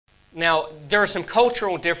Now, there are some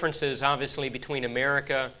cultural differences, obviously, between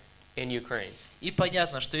America and Ukraine. И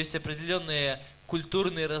понятно, что есть определенные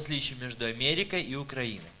культурные различия между Америкой и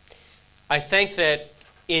Украиной. I think that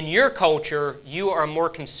in your culture, you are more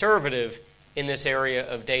conservative in this area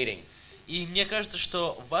of dating. И мне кажется,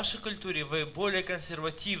 что в вашей культуре вы более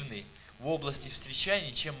консервативны в области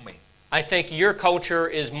встречаний, чем мы. I think your culture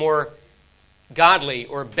is more godly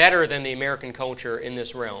or better than the American culture in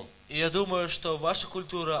this realm. И я думаю, что ваша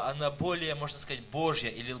культура, она более, можно сказать, Божья,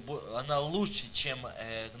 или она лучше, чем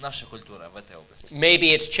наша культура в этой области.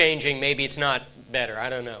 Maybe it's changing, maybe it's not better, I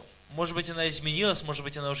don't know. Может быть, она изменилась, может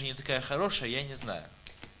быть, она уже не такая хорошая, я не знаю.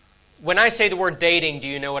 When I say the word dating, do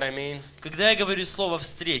you know what I mean? Когда я говорю слово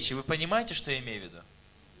 «встречи», вы понимаете, что я имею в виду?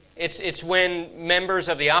 It's when members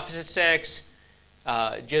of the opposite sex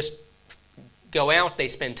just go out, they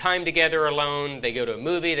spend time together alone, they go to a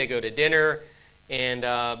movie, they go to dinner, and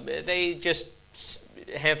they just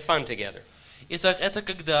have fun together. Итак, это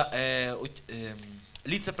когда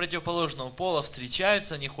лица противоположного пола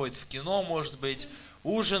встречаются, они ходят в кино, может быть,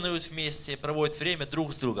 ужинают вместе, проводят время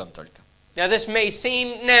друг с другом только. Now this may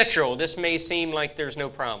seem natural, this may seem like there's no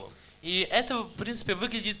problem. И это, в принципе,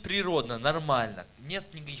 выглядит природно, нормально, нет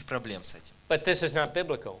никаких проблем с этим. But this is not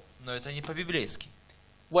biblical. Но это не по-библейски.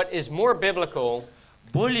 What is more biblical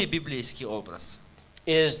Более библейский образ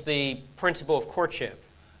is the principle of courtship.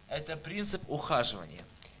 это принцип ухаживания.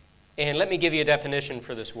 And let me give you a definition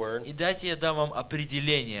for this word. И дайте я дам вам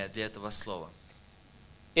определение для этого слова.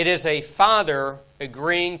 It is a father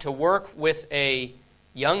agreeing to work with a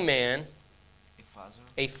young man,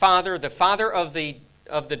 a father, the father of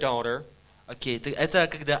the daughter, Окей, это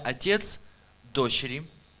когда отец дочери,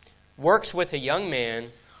 works with a young man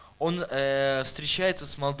он встречается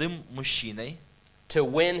с молодым мужчиной to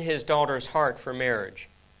win his daughter's heart for marriage.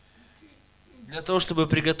 для того, чтобы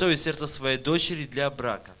приготовить сердце своей дочери для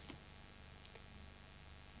брака.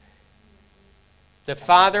 The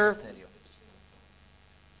father.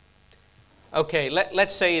 Okay,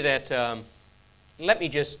 let's say that. Let me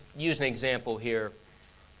just use an example here.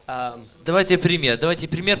 Давайте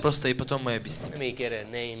пример просто, и потом мы объясним. Let me get a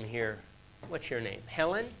name here. What's your name?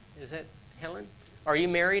 Helen? Is that Helen? Are you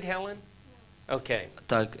married, Helen? Okay.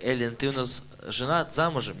 Так, Эллен, ты у нас женат,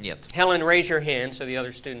 замужем? Нет. Helen, raise your hand so the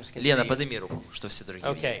other students can Лена, see. подними руку, что все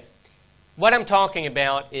другие видят. Okay. What I'm talking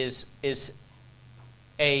about is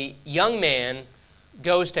a young man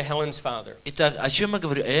goes to Helen's father. Итак, о чем я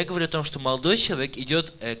говорю? Я говорю о том, что молодой человек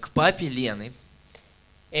идет к папе Лены.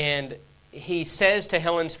 And he says to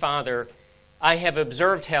Helen's father, I have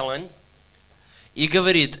observed Helen. И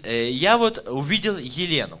говорит, я вот увидел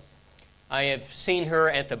Елену. I have seen her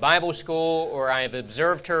at the Bible school, or I have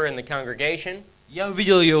observed her in the congregation. Я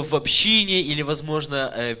увидел ее в общине или,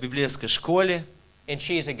 возможно, в библейской школе. And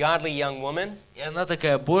she is a godly young woman. И она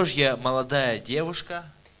такая Божья молодая девушка.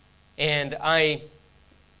 And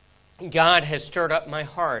God has stirred up my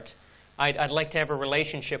heart. I'd like to have a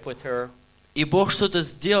relationship with her. И Бог что-то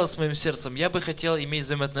сделал с моим сердцем. Я бы хотел иметь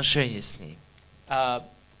взаимоотношения с ней.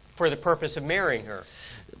 For the purpose of marrying her.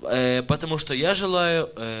 Потому что я желаю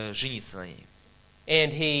жениться на ней.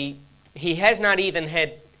 And he has not even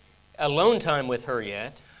had alone time with her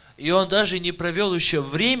yet. И он даже не провел еще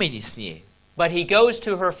времени с ней. But he goes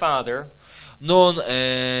to her father. Но он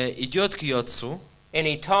идет к ее отцу. And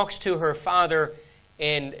he talks to her father,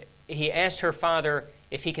 and he asks her father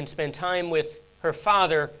if he can spend time with her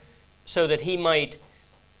father, so that he might,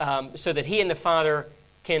 so that he and the father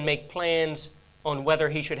can make plans on whether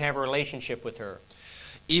he should have a relationship with her.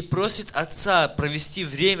 И просит отца провести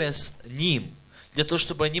время с ним, для того,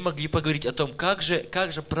 чтобы они могли поговорить о том, как же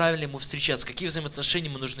правильно ему встречаться, какие взаимоотношения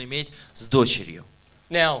ему нужно иметь с дочерью.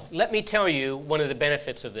 Now, let me tell you one of the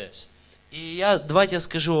benefits of this. И давайте я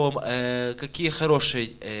скажу вам, какие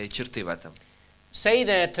хорошие черты в этом. Say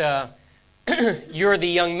that you're the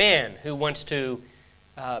young man who wants to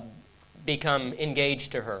become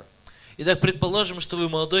engaged to her. Итак, предположим, что вы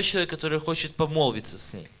молодой человек, который хочет помолвиться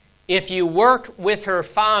с ней. If you work with her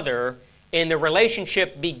father, and the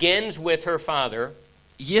relationship begins with her father,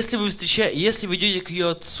 если вы идете к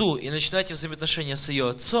ее отцу и начинаете взаимоотношения с ее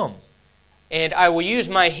отцом, and I will use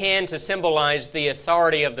my hand to symbolize the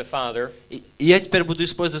authority of the father. И я теперь буду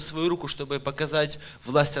использовать свою руку, чтобы показать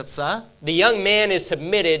власть отца. The young man is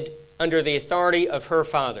submitted under the authority of her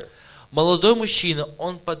father. Молодой мужчина,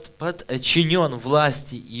 он подчинен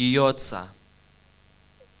власти ее отца.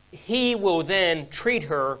 He will then treat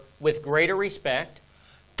her with greater respect.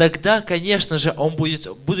 Тогда, конечно же, он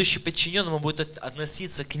будет, будучи подчиненным, он будет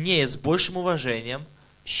относиться к ней с большим уважением.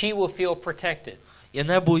 She will feel protected. И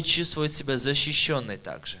она будет чувствовать себя защищенной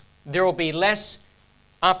также. There will be less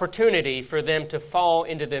opportunity for them to fall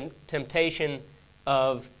into the temptation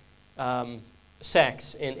of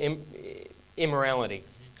sex and immorality.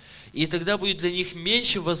 И тогда будет для них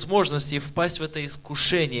меньше возможностей впасть в это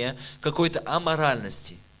искушение какой-то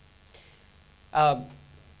аморальности.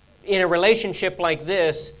 In a relationship like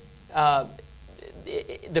this,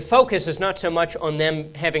 the focus is not so much on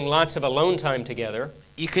them having lots of alone time together.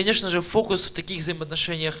 И, конечно же, фокус в таких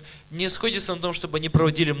взаимоотношениях не сходится на том, чтобы они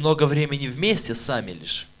проводили много времени вместе сами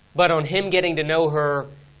лишь. But on him getting to know her,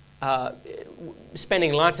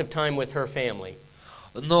 spending lots of time with her family.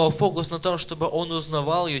 Но фокус на том, чтобы он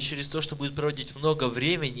узнавал ее через то, что будет проводить много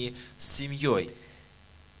времени с семьей.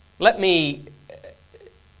 Let me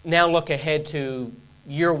now look ahead to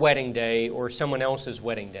your wedding day or someone else's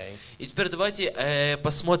wedding day. И теперь давайте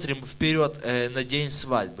посмотрим вперед на день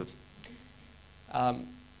свадьбы.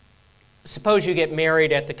 Suppose you get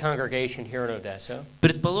married at the congregation here in Odessa.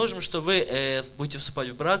 Предположим, что вы будете вступать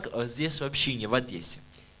в брак здесь в общине, в Одессе.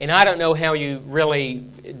 And I don't know how you really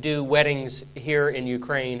do weddings here in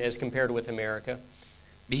Ukraine as compared with America.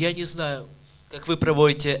 Я не знаю, как вы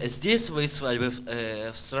проводите здесь свои свадьбы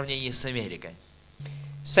в сравнении с Америкой.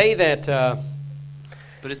 Say that,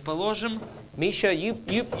 Предположим, Misha, you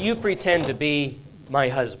pretend to be my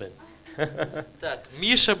husband. так,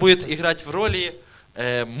 Миша будет играть в роли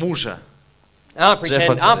мужа. I'll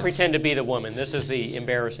pretend to be the woman. This is the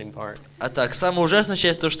embarrassing part. А так, самая ужасная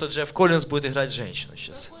часть то, что Джефф Коллинз будет играть женщину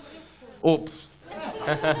сейчас. Оп.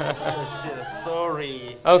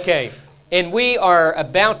 Sorry. Okay, and we are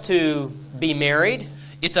about to be married.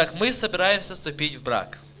 Итак, мы собираемся вступить в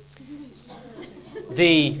брак.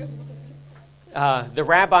 The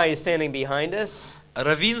rabbi is standing behind us,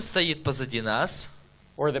 Раввин стоит позади нас,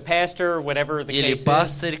 or the pastor, whatever the или case is,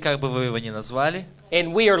 пастырь, как бы вы его ни назвали,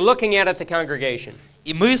 and we are looking at the congregation.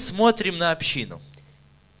 и мы смотрим на общину.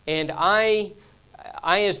 And I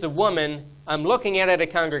as the woman, I'm looking at a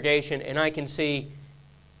congregation, and I can see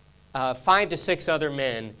 5 to 6 other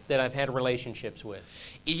men that I've had relationships with.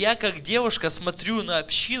 И я, как девушка, смотрю на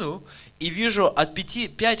общину и вижу от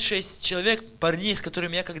 5-6 человек, парней, с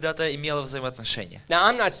которыми я когда-то имела взаимоотношения. Now,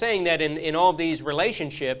 I'm not saying that in all these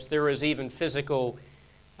relationships there is even physical,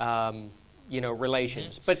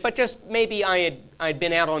 relations, but just maybe I'd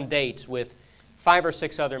been out on dates with 5 or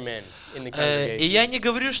 6 other men in the И congregation. я не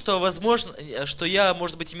говорю, что возможно, что я,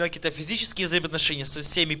 может быть, имел какие-то физические взаимоотношения со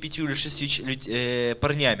всеми 5 или 6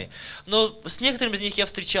 парнями, но с некоторыми из них я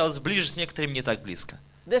встречалась ближе, с некоторыми не так близко.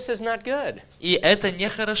 This is not good. И это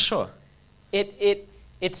нехорошо. It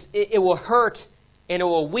will hurt and it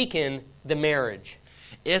will weaken the marriage.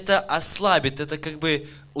 Это ослабит, это как бы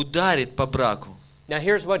ударит по браку. Now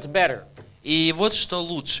here's what's better. И вот что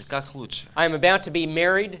лучше, как лучше. I'm about to be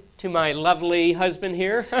married to my lovely husband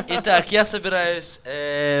here. Итак, я собираюсь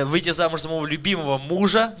выйти замуж за моего любимого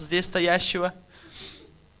мужа, здесь стоящего.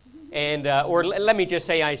 And or let me just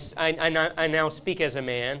say I now speak as a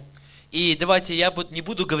man. И давайте я не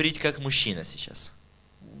буду говорить как мужчина сейчас.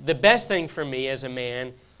 The best thing for me as a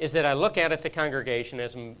man is that I look out at the congregation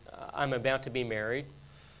as I'm about to be married.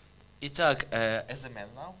 Итак, as a man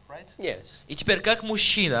now, right? Yes. И теперь как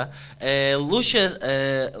мужчина,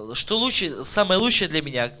 что лучше, самое лучшее для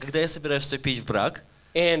меня, когда я собираюсь вступить в брак.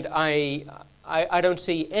 And I don't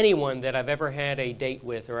see anyone that I've ever had a date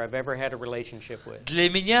with or I've ever had a relationship with. Для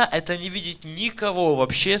меня это не видеть никого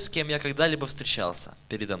вообще, с кем я когда-либо встречался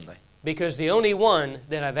передо мной. Because the only one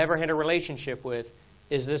that I've ever had a relationship with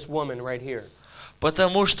is this woman right here.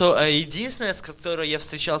 Потому что единственная, с которой я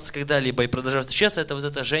встречался когда-либо и продолжаю встречаться, это вот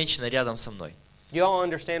эта женщина рядом со мной. Do you all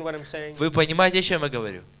understand what I'm saying? Вы понимаете, о чем я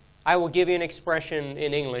говорю? I will give you an expression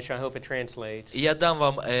in English. I hope it translates. И я дам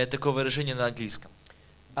вам такое выражение на английском.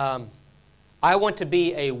 I want to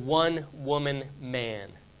be a one-woman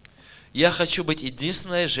man. Я хочу быть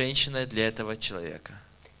единственной женщиной для этого человека.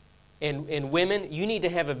 And women, you need to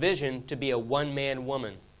have a vision to be a one-man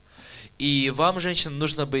woman. И вам, женщинам,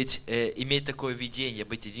 нужно иметь такое видение,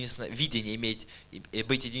 быть единственной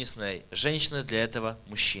женщиной для этого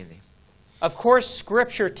мужчины. Of course,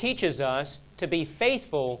 Scripture teaches us to be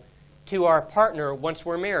faithful to our partner once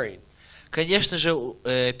we're married. Конечно же,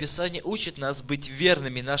 Писание учит нас быть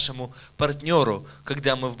верными нашему партнеру,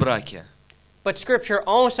 когда мы в браке. But Scripture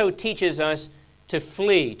also teaches us to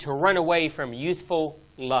flee, to run away from youthful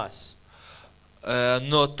lusts.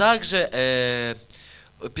 Но также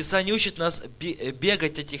Писание учит нас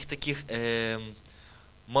бегать этих таких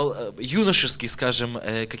юношеских, скажем,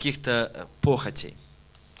 каких-то похотей.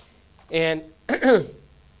 And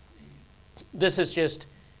this is just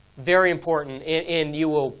very important, and you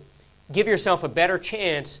will give yourself a better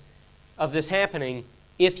chance of this happening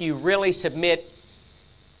if you really submit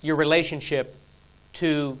your relationship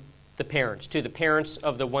to the parents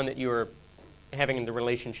of the one that you are having the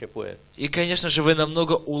relationship with. И, конечно же, вы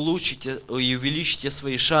намного улучшите и увеличите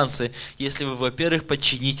свои шансы, если вы, во-первых,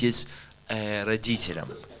 подчинитесь родителям,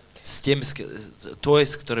 с теми, с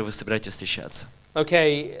которой вы собираетесь встречаться.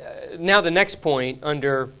 Okay, now the next point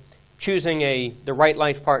under choosing the right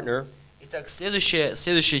life partner. Итак,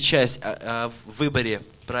 следующая часть в выборе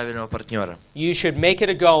правильного партнера. You should make it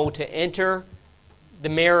a goal to enter the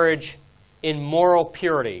marriage in moral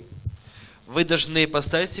purity. Вы должны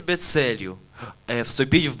поставить себе целью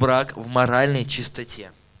вступить в брак в моральной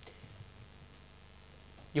чистоте.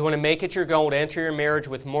 You want to make it your goal to enter your marriage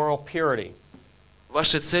with moral purity.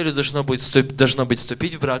 Вашей целью должно быть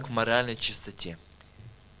вступить в брак в моральной чистоте.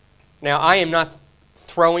 Now, I am not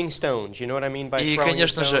throwing stones. You know what I mean by throwing И,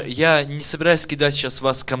 конечно же, stones? я не собираюсь кидать сейчас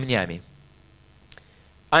вас камнями.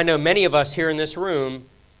 I know many of us here in this room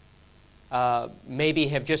maybe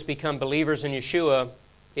have just become believers in Yeshua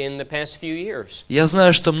in the past few years. Я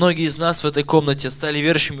знаю, что многие из нас в этой комнате стали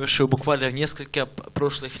верующими в Иешуа буквально в несколько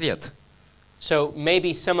прошлых лет. So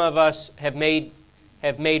maybe some of us have made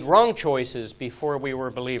wrong choices before we were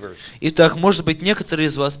believers. Итак, может быть, некоторые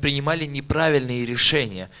из вас принимали неправильные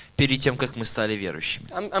решения перед тем, как мы стали верующими.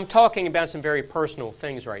 I'm talking about some very personal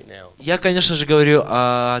things right now. Я, конечно же, говорю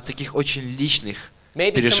о таких очень личных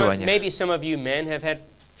переживаниях. Maybe some of you men have had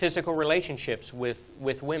physical relationships with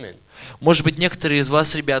women. Может быть, некоторые из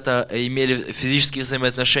вас, ребята, имели физические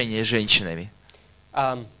взаимоотношения с женщинами.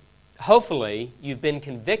 Hopefully, you've been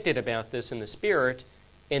convicted about this in the spirit,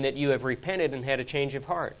 and that you have repented and had a change of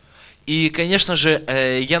heart. И, конечно же,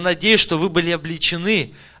 я надеюсь, что вы были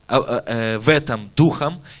обличены в этом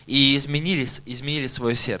духом и изменили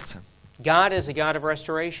свое сердце. God is a God of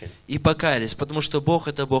restoration. И покаялись, потому что Бог —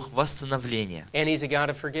 это Бог восстановления. And He's a God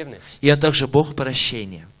of forgiveness. И Он также Бог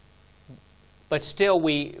прощения. But still,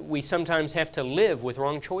 we sometimes have to live with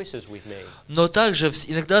wrong choices we've made. Но также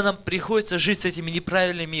иногда нам приходится жить с этими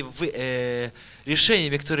неправильными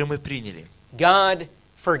решениями, которые мы приняли. God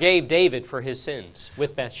forgave David for his sins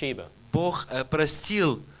with Bathsheba. Бог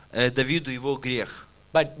простил Давиду его грех.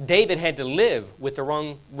 But David had to live with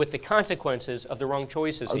the consequences of the wrong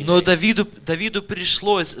choices he Но made. Давиду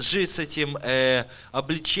пришлось жить с этим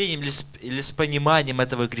обличением или с пониманием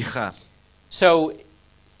этого греха. So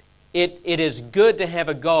it is good to have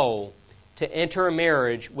a goal to enter a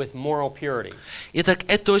marriage with moral purity. Итак,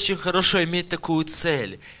 это очень хорошо иметь такую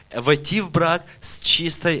цель — войти в брак с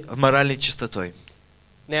чистой моральной чистотой.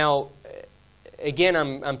 Now, again,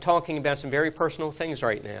 I'm talking about some very personal things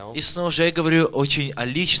right now. И снова же я говорю очень о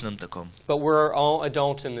личном таком. But we're all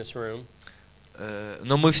adults in this room.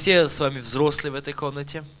 Но мы все с вами взрослые в этой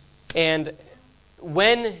комнате. And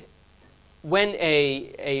when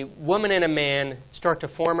a woman and a man start to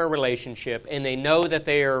form a relationship and they know that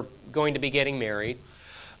they are going to be getting married,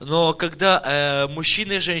 Но когда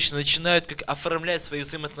мужчина и женщина начинают оформлять свои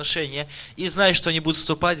взаимоотношения и знают, что они будут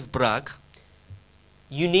вступать в брак,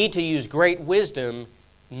 you need to use great wisdom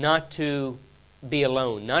not to be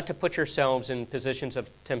alone, not to put yourselves in positions of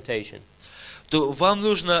temptation. то вам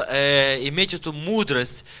нужно иметь эту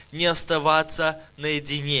мудрость, не оставаться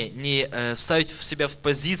наедине, не ставить себя в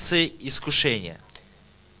позиции искушения.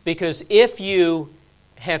 Because if you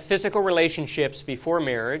have physical relationships before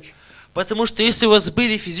marriage, Потому что если у вас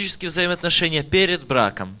были физические взаимоотношения перед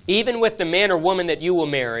браком, even with the man or woman that you will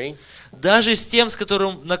marry, даже с тем, с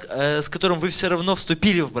которым вы все равно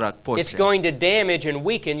вступили в брак it's после, going to damage and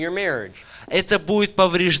weaken your marriage. это будет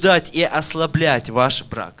повреждать и ослаблять ваш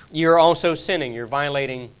брак. You're also sinning. You're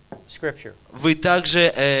violating Scripture. Вы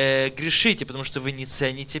также грешите, потому что вы не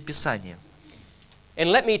цените Писание.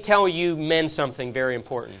 And let me tell you men something very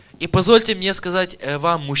important. И позвольте мне сказать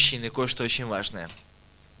вам, мужчины, кое-что очень важное.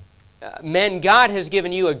 Men, God has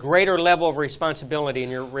given you a greater level of responsibility in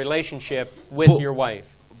your relationship with your wife.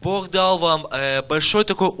 Бог дал вам большой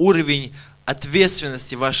такой уровень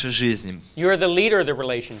ответственности в вашей жизни. You're the leader of the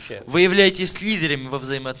relationship. Вы являетесь лидерами во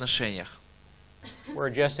взаимоотношениях. We're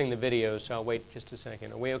adjusting the video, so I'll wait just a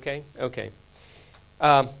second. Are we okay? Okay.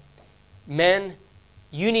 Men,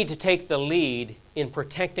 you need to take the lead in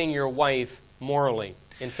protecting your wife morally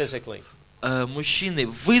and physically. Мужчины,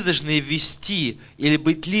 вы должны вести или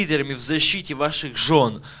быть лидерами в защите ваших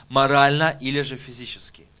жен морально или же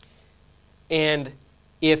физически. And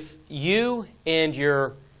if you and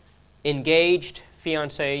your engaged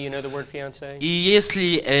fiancé, you know the word fiancé? И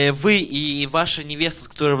если вы и ваша невеста, с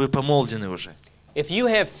которой вы помолвлены уже, If you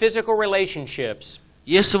have physical relationships,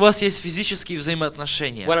 если у вас есть физические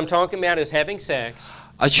взаимоотношения, what I'm talking about is having sex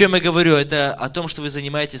о чем я говорю, это о том, что вы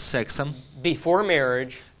занимаетесь сексом before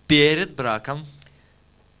marriage, перед браком,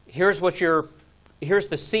 here's what your here's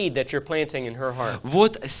the seed that you're planting in her heart.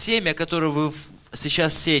 Вот семя, которое вы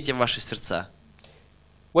сейчас сеете в ваши сердца.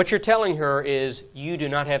 What you're telling her is you do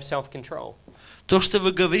not have self-control. То, что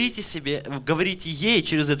вы говорите себе, говорите ей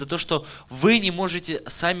через это, то, что вы не можете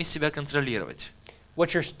сами себя контролировать.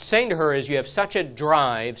 What you're saying to her is you have such a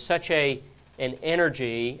drive, such an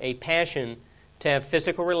energy, a passion to have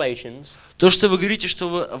physical relations. То, что вы говорите, что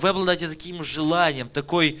вы обладаете таким желанием,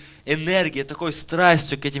 такой энергией, такой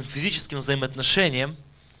страстью к этим физическим взаимоотношениям,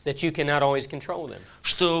 That you cannot always control them.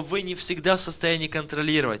 что вы не всегда в состоянии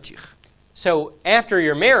контролировать их. So after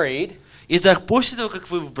you're married, Итак, после того, как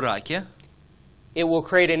вы в браке, it will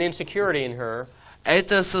create an insecurity in her.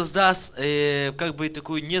 это создаст как бы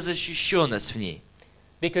такую незащищенность в ней.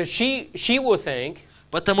 Because she will think,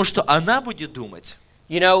 Потому что она будет думать,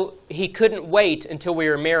 you know, he couldn't wait until we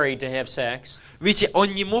were married to have sex. видите,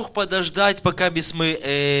 он не мог подождать, пока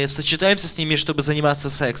мы сочетаемся с ними, чтобы заниматься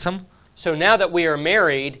сексом. So now that we are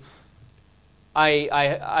married,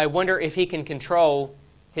 I wonder if he can control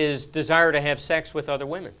his desire to have sex with other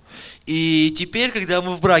women. И теперь, когда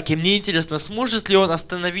мы в браке, мне интересно, сможет ли он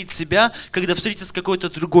остановить себя, когда встретится с какой-то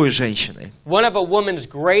другой женщиной? One of a woman's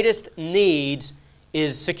greatest needs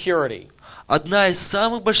is security. Одна из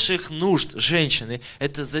самых больших нужд женщины –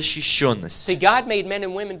 это защищенность. See, God made men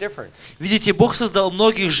and women different. Видите, Бог создал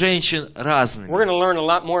многих женщин We're разными. going to learn a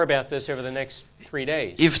lot more about this over the next 3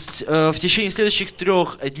 days. И в течение следующих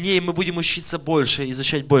 3 дней мы будем учиться больше,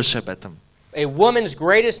 изучать больше об этом. A woman's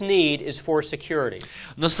greatest need is for security.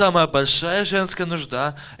 Но самая большая женская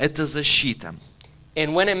нужда – это защита.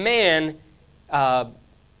 And when a man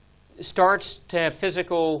starts to have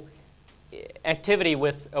physical activity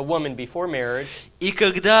with a woman before marriage, И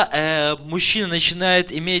когда мужчина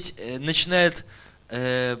начинает иметь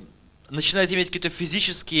какие-то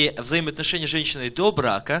физические взаимоотношения с женщиной до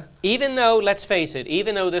брака, even though, let's face it,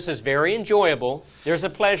 even though this is very enjoyable, there's a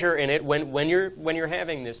pleasure in it when you're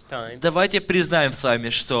having this time. давайте признаем с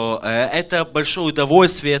вами, что это большое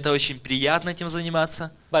удовольствие, это очень приятно этим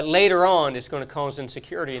заниматься, But later on, it's going to cause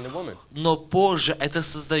insecurity in the woman. но позже это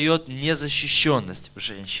создает незащищенность в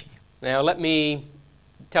женщине. Now, let me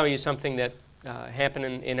tell you something that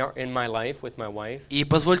happened in my life with my wife. И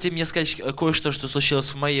позвольте мне сказать кое-что, что случилось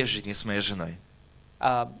в моей жизни с моей женой.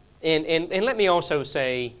 And let me also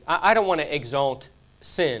say, I don't want to exalt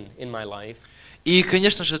sin in my life. И,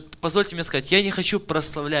 конечно же, позвольте мне сказать, я не хочу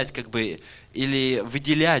прославлять или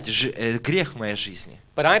выделять грех в моей жизни.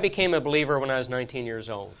 But I became a believer when I was 19 years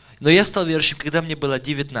old. Но я стал верующим, когда мне было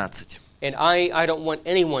 19. And I don't want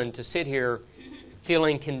anyone to sit here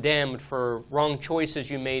feeling condemned for wrong choices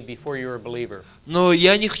you made before you were a believer. Но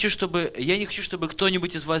я не хочу, чтобы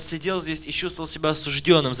кто-нибудь из вас сидел здесь и чувствовал себя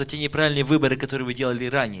осужденным за те неправильные выборы, которые вы делали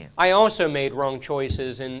ранее. I also made wrong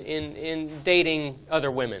choices in dating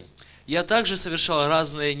other women. Я также совершал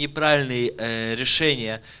разные неправильные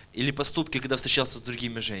решения или поступки, когда встречался с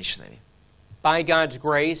другими женщинами. By God's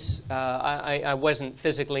grace, I wasn't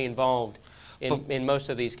physically involved in most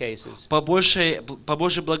of these cases. По Божьей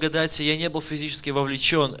благодати я не был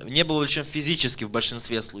вовлечен физически в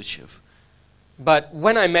большинстве случаев. But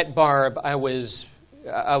when I met Barb, I was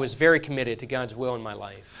very committed to God's will in my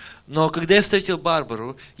life. Но когда я встретил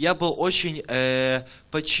Барбару, я был очень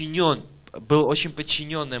подчиненным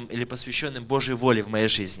или посвященным Божьей воле в моей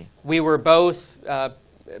жизни. We were both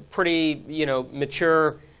pretty,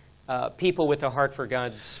 mature people with a heart for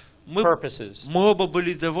God's purposes. Мы оба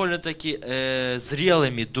были довольно-таки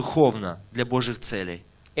зрелыми духовно для Божьих целей.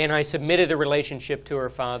 And I submitted the relationship to her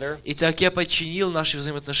father. Итак, я подчинил наши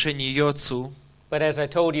взаимоотношения ее отцу. But as I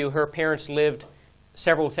told you, her parents lived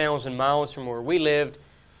several thousand miles from where we lived,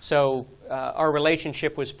 so our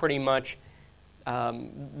relationship was pretty much,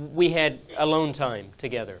 we had alone time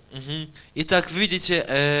together. Итак,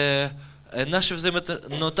 видите,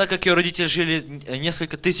 но так как ее родители жили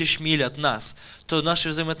несколько тысяч миль от нас, то наши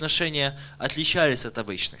взаимоотношения отличались от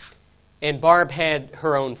обычных. And Barb had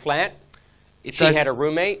her own flat. She had a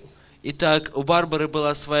roommate. Итак, у Барбары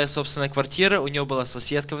была своя собственная квартира, у нее была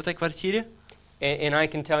соседка в этой квартире. And I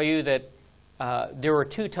can tell you that there were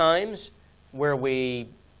 2 times where we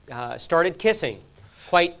started kissing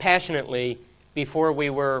quite passionately before we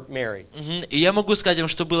were married. И я могу сказать вам,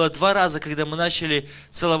 что было 2 раза, когда мы начали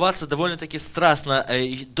целоваться довольно-таки страстно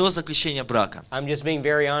до заключения брака. I'm just being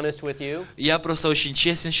very honest with you. Я просто очень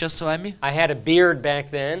честен сейчас с вами. I had a beard back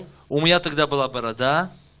then. У меня тогда была борода.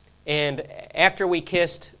 And after we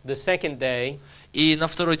kissed the second day, и на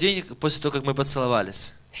второй день, после того, как мы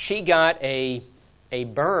поцеловались, she got a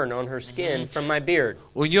burn on her skin from my beard.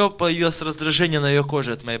 У нее появилось раздражение на ее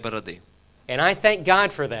коже от моей бороды. And I thank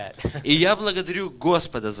God for that. И я благодарю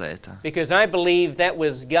Господа за это. Because I believe that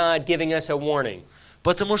was God giving us a warning.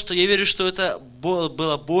 Потому что я верю, что это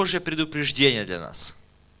было Божье предупреждение для нас.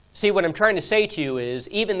 See, what I'm trying to say to you is,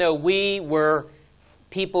 even though we were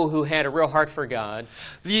people who had a real heart for God,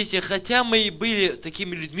 Видите, хотя мы и были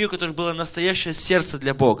такими людьми, у которых было настоящее сердце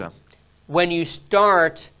для Бога, when you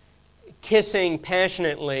start kissing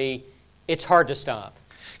passionately, it's hard to stop.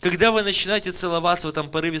 когда вы начинаете целоваться в этом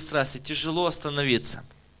порыве страсти, тяжело остановиться.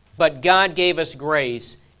 But God gave us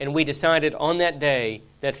grace, and we decided on that day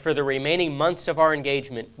that for the remaining months of our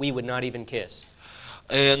engagement, we would not even kiss.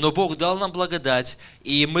 Но Бог дал нам благодать,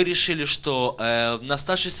 и мы решили, что на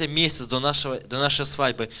оставшийся месяц до нашей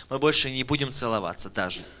свадьбы мы больше не будем целоваться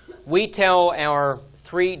даже. We tell our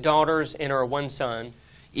 3 daughters and our 1 son,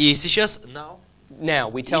 И сейчас,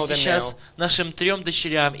 we tell them now, нашим 3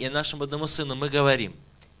 дочерям и нашему 1 сыну мы говорим,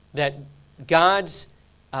 that God's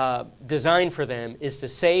design for them is to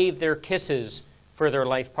save their kisses for their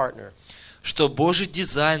life partner. что Божий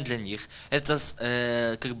дизайн для них – это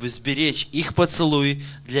как бы сберечь их поцелуй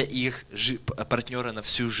для их партнера на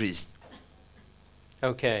всю жизнь.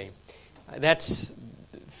 Okay, that's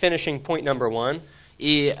finishing point number 1.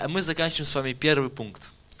 И мы заканчиваем с вами первый пункт.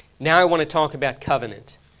 Now I want to talk about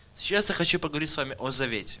covenant. Сейчас я хочу поговорить с вами о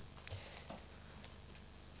завете.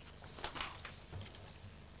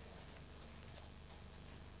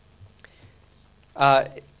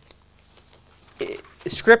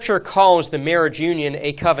 Scripture calls the marriage union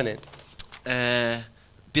a covenant.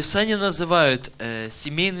 Писание называют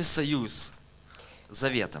семейный союз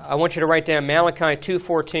заветом. I want you to write down Malachi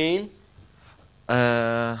 2:14.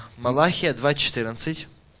 Малахия 2:14.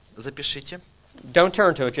 Запишите. Don't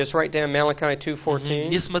turn to it, just write down Malachi 2:14.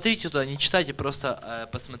 Не смотрите туда, не читайте, просто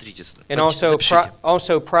посмотрите туда. And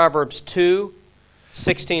also Proverbs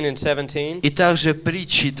 2:16 and 17. И также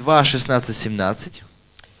притчи 2:16-17.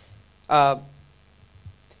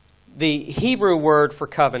 The Hebrew word for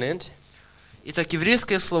covenant. Итак,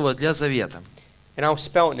 еврейское слово для завета. And I'll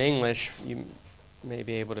spell it in English. You may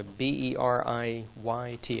be able to B-E-R-I-Y-T-H.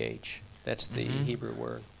 That's the Hebrew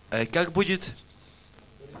word. Как будет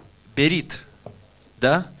берит?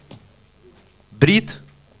 Да? Брит?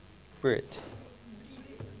 Brit.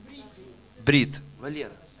 Брит.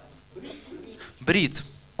 Валера. Брит.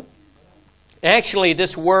 Actually,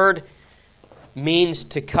 this word means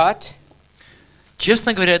to cut.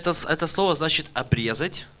 Честно говоря, это слово значит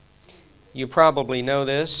обрезать. You probably know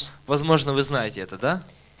this. Возможно, вы знаете это, да?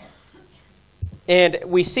 And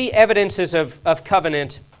we see evidences of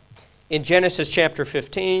covenant in Genesis chapter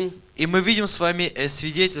 15. И мы видим с вами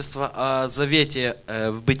свидетельство о завете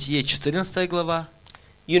в Бытие 14 глава.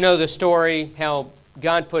 You know the story how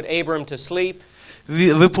God put Abram to sleep.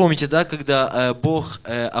 Вы помните, да, когда Бог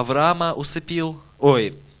Авраама усыпил,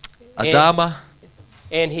 Адама.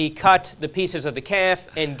 And he cut the pieces of the calf,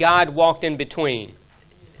 and God walked in between.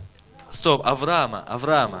 Стоп, Авраама,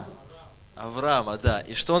 да.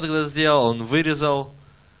 И что он тогда сделал? Он вырезал,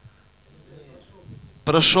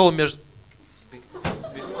 прошел между...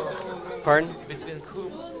 Pardon? Between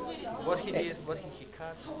whom? What he did? What he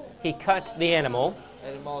cut? He cut the animal,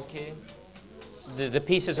 Okay. the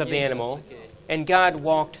pieces of the animal, and God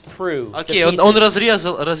walked through. Окей, он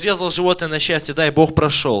разрезал животное на части, да, и Бог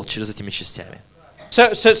прошел через этими частями.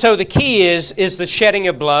 So the key is the shedding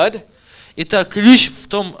of blood. Итак, ключ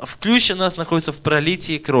у нас находится в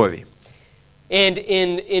пролитии крови. And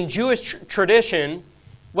in Jewish tradition,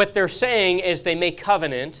 what they're saying is they make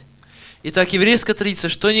covenant. Итак, еврейская традиция,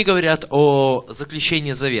 что они говорят о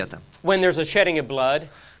заключении завета? When there's a shedding of blood,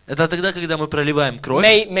 это тогда, когда мы проливаем кровь.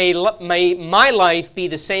 May my life be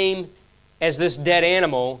the same as this dead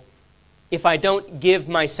animal if I don't give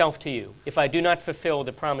myself to you, if I do not fulfill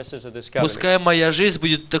the promises of this covenant. Пускай моя жизнь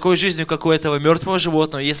будет такой жизнью, как у этого мертвого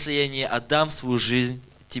животного, если я не отдам свою жизнь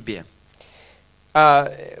тебе.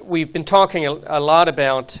 We've been talking a lot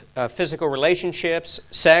about physical relationships,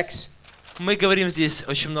 sex. Мы говорим здесь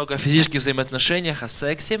очень много о физических взаимоотношениях, о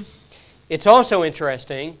сексе. It's also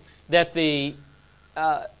interesting that the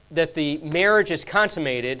marriage is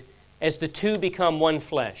consummated as the two become one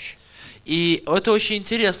flesh. И это очень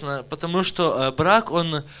интересно, потому что брак,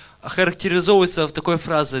 он характеризуется в такой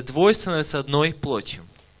фразе: двое становятся одной плотью.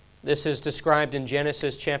 This is described in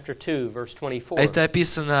Genesis chapter 2, verse 24. Это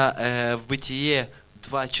описано в Бытие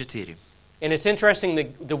 2:4. And it's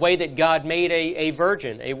interesting the way that God made a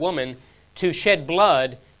virgin, a woman, to shed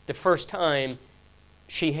blood the first time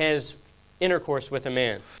she has intercourse with a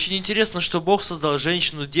man. Очень интересно, что Бог создал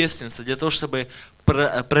женщину-девственницу для того, чтобы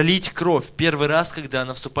пролить кровь первый раз, когда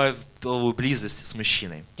она вступает в половую близость с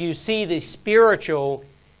мужчиной. Do you see the spiritual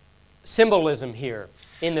symbolism here?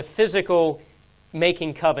 in the physical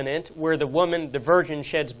making covenant, where the woman, the virgin,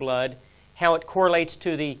 sheds blood, how it correlates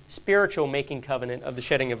to the spiritual making covenant of the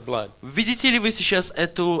shedding of blood. Видите ли вы сейчас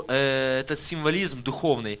этот символизм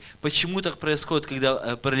духовный? Почему так происходит,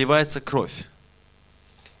 когда проливается кровь?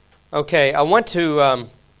 Okay, I want to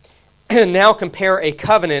now compare a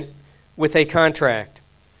covenant with a contract.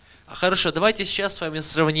 Хорошо, давайте сейчас с вами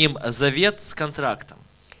сравним завет с контрактом.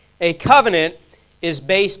 A covenant is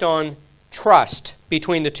based on trust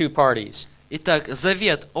between the two parties. Итак,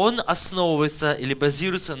 завет, он основывается или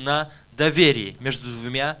базируется на доверии между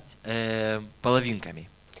двумя половинками.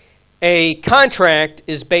 A contract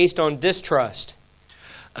is based on distrust.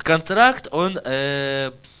 А контракт, он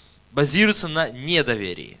базируется на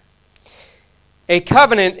недоверии. A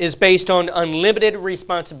covenant is based on unlimited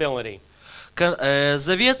responsibility.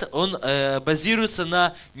 Завет, он базируется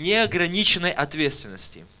на неограниченной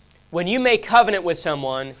ответственности. When you make covenant with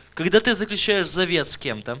someone, Когда ты заключаешь завет с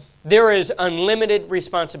кем-то, there is unlimited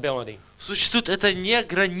responsibility. существует эта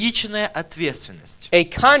неограниченная ответственность. A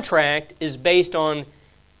contract is based on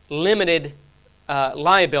limited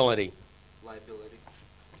liability. Liability.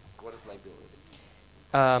 What is liability?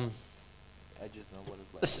 I just know what is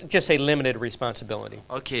Let's just say limited responsibility.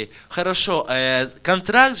 Окей, хорошо.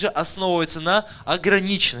 Контракт же основывается на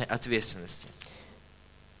ограниченной ответственности.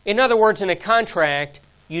 In other words, in a contract,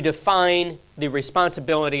 you define the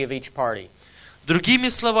responsibility of each party. Другими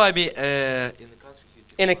словами,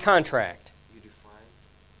 In a contract,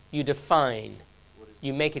 you define,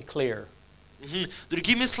 you make it clear.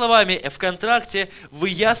 Другими словами, в контракте вы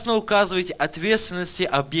ясно указываете ответственности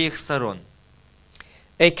обеих сторон.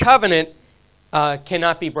 A covenant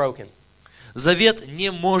cannot be broken. Завет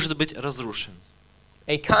не может быть разрушен.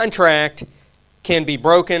 A contract can be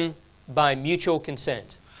broken by mutual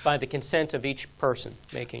consent, by the consent of each person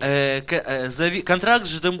making it. Контракт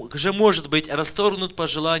же может быть расторгнут по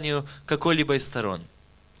желанию какой-либо из сторон.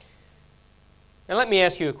 Now let me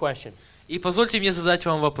ask you a question. И позвольте мне задать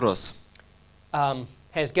вам вопрос.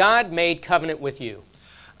 Has God made covenant with you?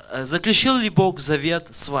 Заключил ли Бог завет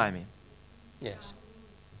с вами? Yes.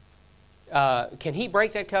 Can He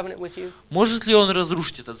break that covenant with you? Может ли Он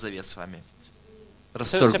разрушить этот завет с вами? So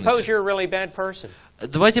suppose Расторгнуть? you're a really bad person.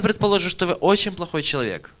 Давайте предположим, что вы очень плохой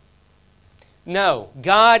человек. No,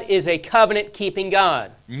 God is a covenant-keeping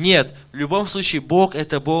God. Нет, в любом случае Бог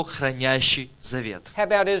это Бог, хранящий завет. How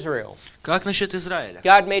about Israel? Как насчет Израиля?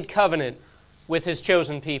 God made covenant with His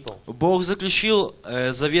chosen people. Бог заключил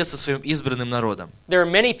завет со своим избранным народом. There are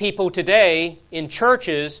many people today in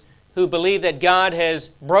churches who believe that God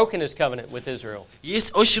has broken His covenant with Israel.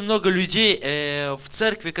 Есть очень много людей в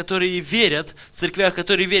церкви, которые верят, в церквях,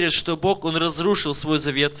 которые верят, что Бог, Он разрушил свой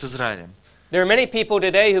завет с Израилем. There are many people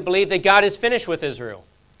today who believe that God is finished with Israel.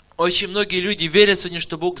 Очень многие люди верят сегодня,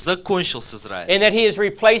 что Бог закончил с Израилем. And that He has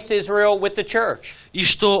replaced Israel with the church. И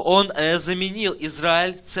что Он заменил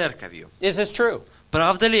Израиль церковью. Is this true?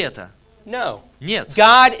 Правда ли это? No. Нет.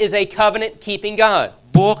 God is a covenant-keeping God.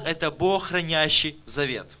 Бог это Бог, хранящий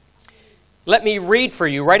завет. Let me read for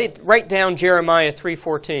you. Write down Jeremiah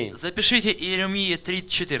 3:14. Запишите Иеремия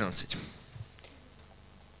 3:14.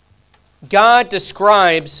 God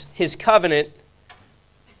describes His covenant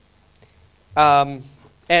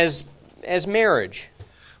as marriage,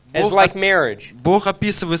 as like marriage. Бог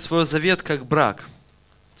описывает свой завет как брак.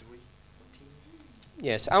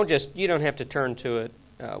 Yes, you don't have to turn to it.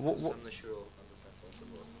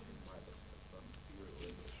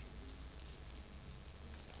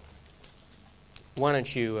 Why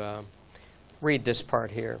don't you read this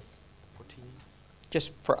part here?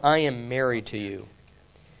 Just for I am married to you.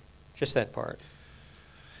 Just that part.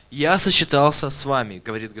 «Я сочетался с вами»,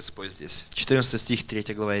 говорит Господь здесь. 14 стих,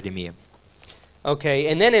 3 глава Иеремии. Okay,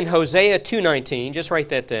 and then in Hosea 2:19, just write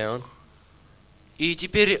that down. И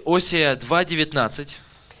теперь Осия 2:19.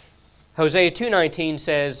 Hosea 2:19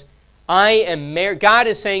 says, I am married. God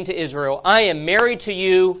is saying to Israel, I am married to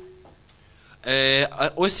you.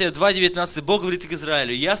 Осия 2:19. Бог говорит к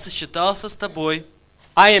Израилю: «Я сочетался с тобой».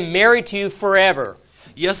 I am married to you forever.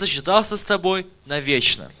 «Я сочетался с тобой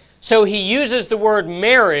навечно». So he uses the word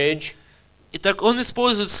marriage Итак, он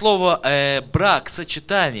использует слово брак,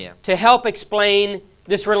 сочетание, to help explain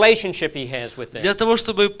this relationship he has with them. для того,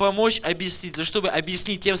 чтобы помочь объяснить, чтобы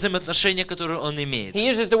объяснить те взаимоотношения, которые он имеет. He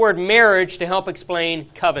uses the word marriage to help explain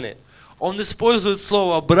covenant. Он использует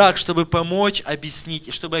слово брак, чтобы помочь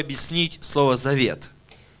объяснить, чтобы объяснить слово завет.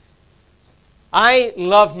 I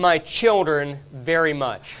love my children very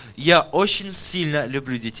much. Я очень сильно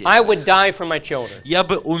люблю детей. I would die for my children. Я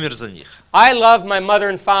бы умер за них. I love my mother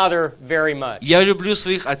and father very much. Я люблю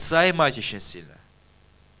своих отца и мать очень сильно.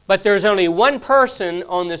 But there's only one person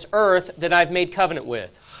on this earth that I've made covenant with.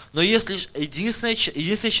 Но есть лишь единственный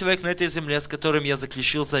человек на этой земле, с которым я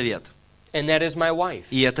заключил завет. And that is my wife.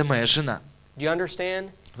 И это моя жена. Do you understand?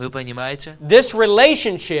 Вы понимаете? This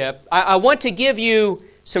relationship, I want to give you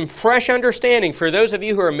some fresh understanding for those of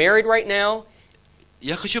you who are married right now.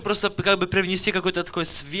 Я хочу просто как бы привнести какое-то такое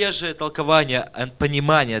свежее толкование,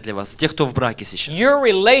 понимание для вас, тех, кто в браке сейчас. Your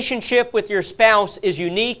relationship with your spouse is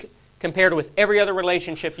unique compared with every other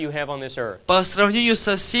relationship you have on this earth. По сравнению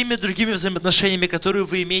со всеми другими взаимоотношениями, которые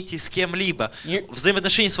вы имеете с кем-либо,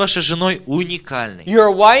 взаимоотношения с вашей женой уникальны.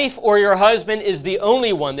 Your wife or your husband is the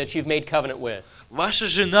only one that you've made covenant with. Ваша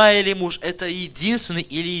жена или муж – это единственный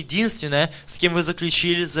или единственная, с кем вы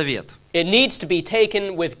заключили завет. It needs to be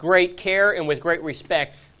taken with great care and with great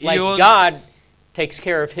respect, like God takes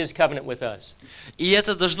care of His covenant with us. И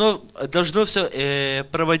это должно все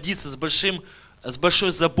проводиться с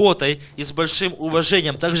большой заботой и с большим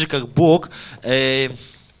уважением, так же как Бог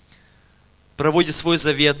проводит свой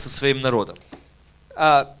завет со своим народом.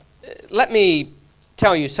 Let me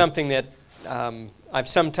tell you something that I've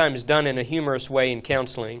sometimes done in a humorous way in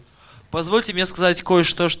counseling. Позвольте мне сказать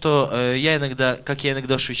кое-что, что я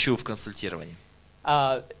иногда шучу в консультировании.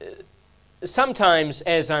 Sometimes,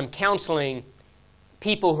 as I'm counseling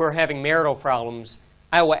people who are having marital problems,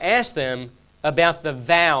 I will ask them about the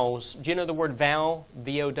vows. Do you know the word vow?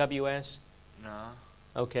 V-O-W-S? No.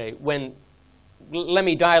 Okay. Let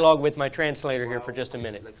me dialogue with my translator here for just a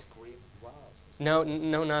minute. No,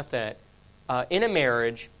 not that. In a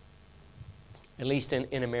marriage, at least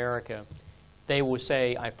in America, they will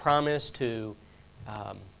say, I promise to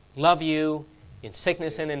love you in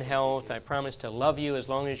sickness and in health. I promise to love you as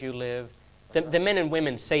long as you live. The men and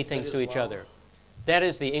women say things to each other. That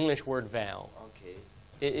is the English word vow. Okay.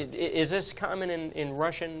 Is this common in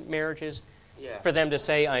Russian marriages? Yeah. For them to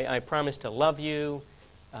say, I promise to love you?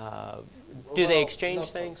 Do they exchange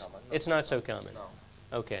things? So common, it's not so common.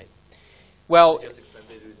 No. Okay. Well,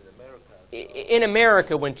 in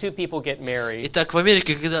America, when two people get married, Итак, в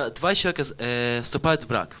Америке, когда два человека вступают в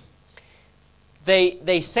брак,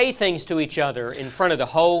 they say things to each other in front of the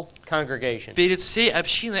whole congregation. Перед всей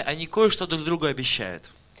общиной они кое-что друг другу обещают.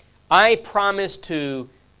 I promise to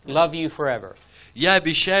love you forever. Я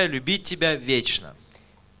обещаю любить тебя вечно.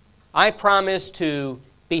 I promise to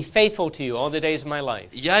be faithful to you all the days of my life.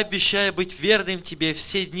 Я обещаю быть верным тебе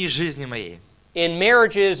все дни жизни моей. In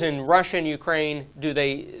marriages in Russia and Ukraine, do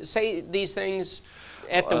they say these things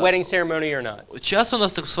at the wedding ceremony or not? Часто у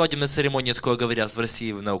нас так в свадебной церемонии такое говорят в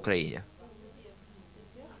России и на Украине.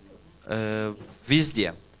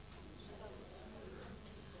 Везде.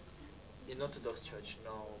 In Orthodox Church,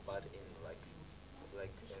 no, but in like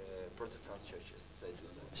Protestant churches they do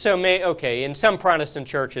that. So okay, in some Protestant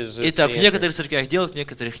churches. Итак, в некоторых церквях делают, в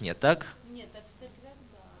некоторых нет, так? Нет, в церквях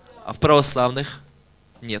да. А в православных?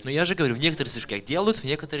 Нет, ну я же говорю, в некоторых церквях делают, в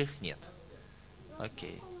некоторых нет.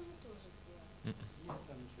 Окей.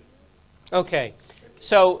 Okay,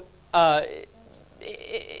 so,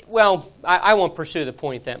 well, I won't pursue the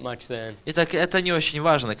point that much then. Итак, это не очень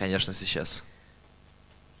важно, конечно, сейчас.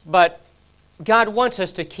 But God wants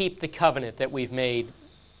us to keep the covenant that we've made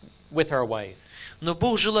with our wife. Но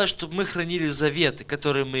Бог желает, чтобы мы хранили заветы,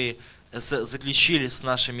 которые мы заключили с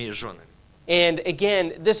нашими женами. And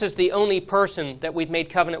again, this is the only person that we've made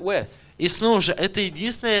covenant with. И снова же, это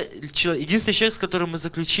единственный человек, с которым мы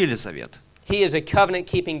заключили завет. He is a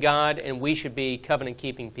covenant-keeping God, and we should be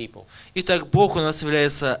covenant-keeping people. Итак, Бог у нас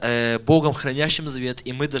является Богом, хранящим завет,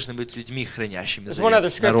 и мы должны быть людьми, хранящими завет. One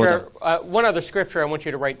other scripture I want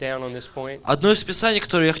you to write down on this point. Одно из писаний,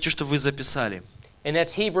 которое я хочу, чтобы вы записали. And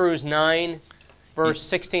that's Hebrews 9, verse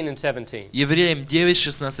 16 and 17. Евреям 9,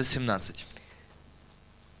 16, 17.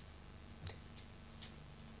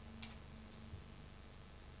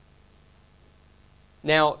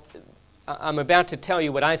 Now, I'm about to tell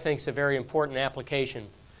you what I think is a very important application.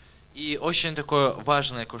 И очень такое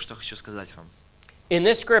важное кое-что хочу сказать вам. In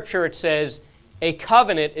this scripture it says, a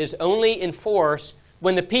covenant is only in force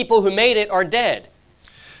when the people who made it are dead.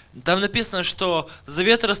 Там написано, что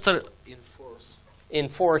завет in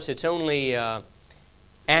force, it's only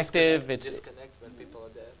active. Disconnect when people are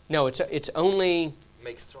dead. No, it's only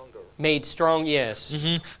made strong. Yes.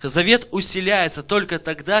 Завет усиляется только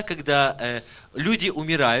тогда, когда люди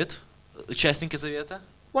умирают, участники завета.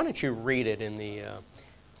 Why don't you read it in the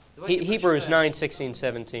Hebrews 9, 16,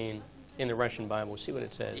 17 in the Russian Bible? See what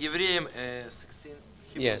it says. Евреям 16.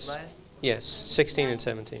 Hebrews 9. Yes, 16 and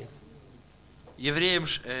 17. Евреям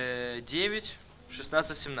 9,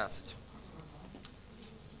 16, 17.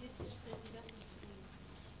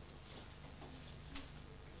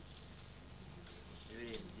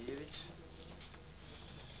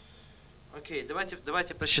 Окей,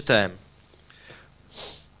 давайте прочитаем.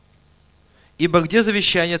 Ибо где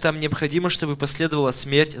завещание, там необходимо, чтобы последовала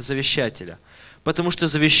смерть завещателя. Потому что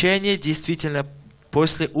завещание действительно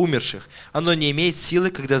после умерших. Оно не имеет силы,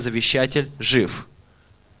 когда завещатель жив.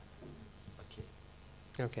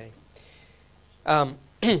 Okay.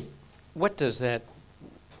 What does that?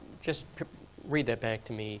 Just read that back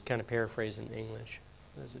to me. Kind of paraphrase in English.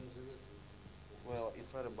 What is it? Well,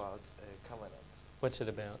 it's not about a covenant. What's it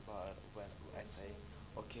about? It's about when I say,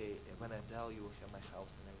 okay, when I die, you will have my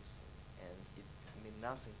house and everything, and it means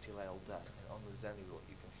nothing till I'll die, and only then you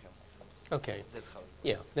can have my house. Okay. That's how.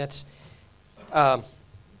 Yeah, that's.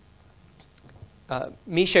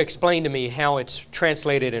 Misha explained to me how it's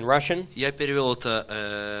translated in Russian. Я перевел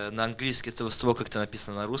это на английский с того, как это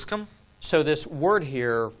написано на русском. So this word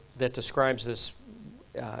here that describes this,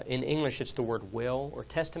 in English it's the word will or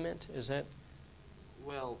testament, is that?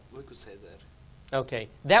 Well, we could say that. Okay.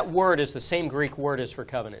 That word is the same Greek word as for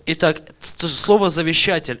covenant. Итак, слово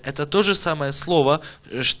завещатель это то же самое слово,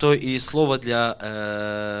 что и слово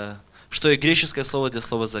для, что и греческое слово для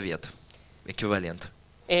слова завет, эквивалент.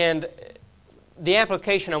 And the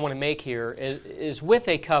application I want to make here is with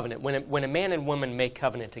a covenant, when a man and woman make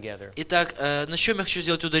covenant together. Итак, на чем я хочу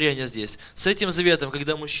сделать ударение здесь? С этим заветом,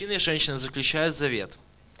 когда мужчина и женщина заключают завет,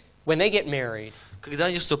 When they get married, когда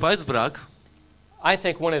они вступают в брак, I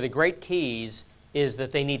think one of the great keys is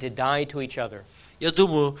that they need to die to each other. я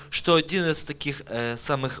думаю, что один из таких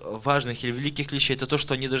самых важных или великих ключей это то,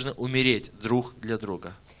 что они должны умереть друг для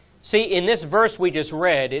друга. See, in this verse we just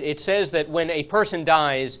read, it says that when a person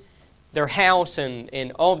dies, their house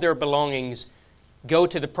and all of their belongings go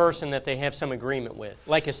to the person that they have some agreement with,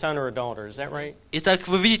 like a son or a daughter. Is that right? Итак,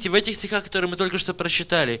 вы видите, в этих стихах, которые мы только что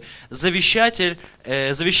прочитали, завещание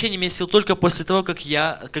имеет силу только после того, как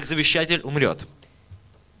завещатель умрет.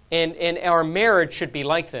 And our marriage should be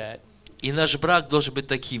like that. И наш брак должен быть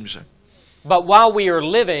таким же. But while we are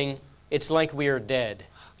living, it's like we are dead.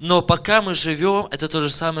 Но пока мы живем, это то же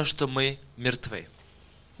самое, что мы мертвы.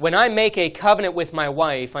 When I make a covenant with my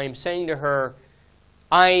wife, I am saying to her,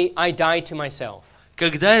 I die to myself.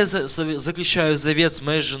 Когда я заключаю завет с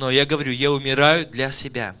моей женой, я говорю, я умираю для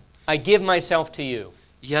себя. I give myself to you.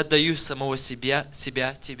 Я отдаю самого себя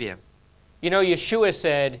тебе. You know, Yeshua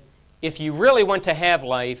said, if you really want to have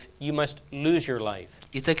life, you must lose your life.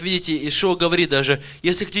 Итак, видите, Ишуа говорит даже,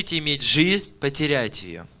 если хотите иметь жизнь, потеряйте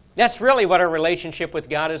ее. That's really what our relationship with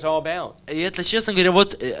God is all about. И это, честно говоря,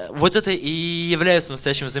 вот это и является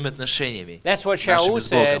настоящими взаимоотношениями. That's what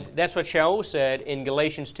Shaul said in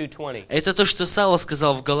Galatians 2:20. Это то, что Савва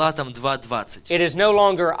сказал в Галатам 2:20. It is no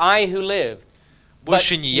longer I who live, but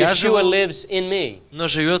Больше не я Yeshua живу, lives in me. но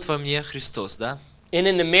живет во мне Христос, да? And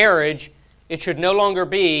in the marriage, it should no longer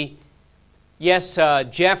be, yes,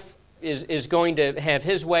 Jeff is going to have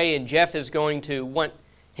his way and Jeff is going to want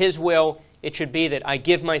his will. It should be that I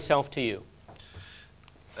give myself to you.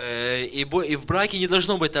 И в браке не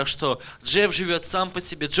должно быть так, что Джефф живет сам по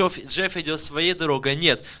себе, Джефф идет своей дорогой.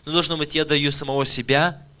 Нет, но должно быть, я даю самого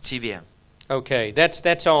себя тебе. Okay,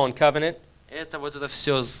 that's all on covenant. Это вот это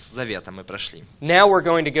все с заветом мы прошли. Now we're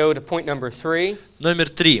going to go to point number 3. Номер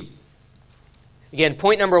 3. Again,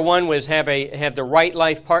 point number 1 was have the right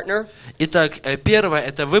life partner. Итак, первое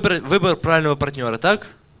это выбор правильного партнера, так?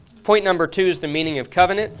 Point number 2 is the meaning of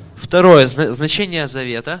covenant. Второе значение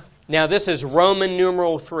завета. Now this is Roman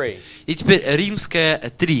numeral 3. И теперь римское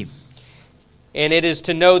 3. And it is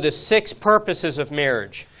to know the 6 purposes of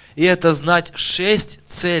marriage. И это знать 6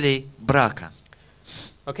 целей брака.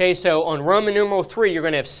 Okay, so on Roman numeral 3 you're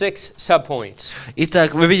going to have 6 subpoints.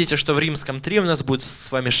 Итак, вы видите, что в римском 3 у нас будет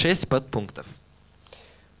с вами 6 подпунктов.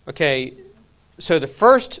 Okay, so the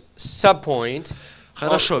first subpoint,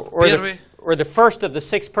 Хорошо, первый. or the first of the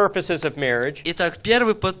 6 purposes of marriage. Итак,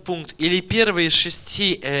 первый подпункт или первый из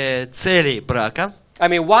 6 целей брака. I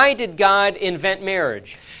mean, why did God invent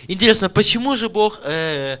marriage? Интересно, почему же Бог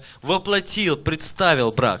воплотил,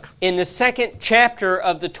 представил брак? In the 2nd chapter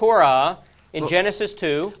of the Torah, in Genesis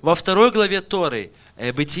 2, во второй главе Торы,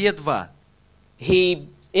 Бытие 2, He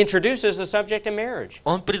introduces the subject of marriage.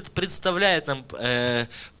 Он представляет нам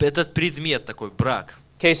этот предмет такой, брак.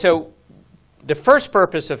 Okay, so the first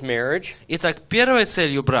purpose of marriage Итак, первой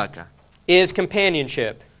целью брака is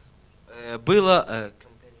companionship. было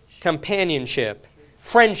Companionship.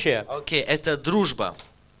 Friendship. Окей, это дружба.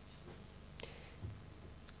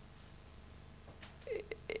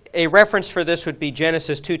 A reference for this would be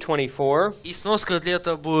Genesis 2:24. И сноска для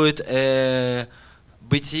этого будет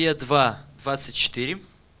Бытие 2:24.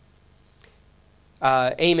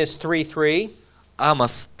 Amos 3:3.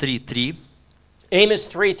 Амос 3:3. Amos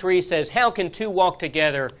 3:3 says, "How can two walk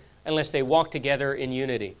together unless they walk together in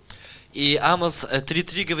unity?" И Амос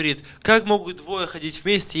 3:3 говорит, как могут двое ходить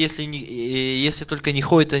вместе, если только не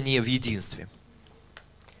ходят они в единстве.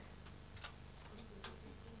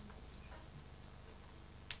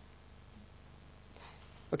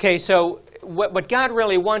 Okay, so what God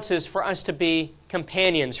really wants is for us to be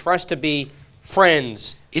companions, for us to be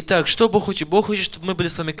friends. Итак, что Бог хочет? Бог хочет, чтобы мы были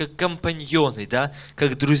с вами как компаньоны, да,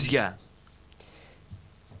 как друзья,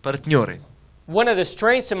 партнеры. One of the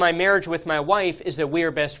strengths of my marriage with my wife is that we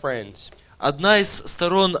are best friends. Одна из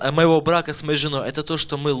сторон моего брака с моей женой это то,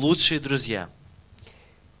 что мы лучшие друзья.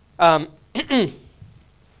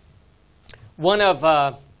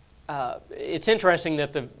 It's interesting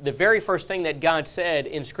that the very first thing that God said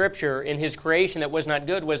in Scripture in His creation that was not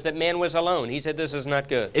good was that man was alone. He said, "This is not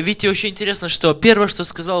good." Видите, очень интересно, что первое, что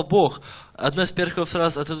сказал Бог, одна из первых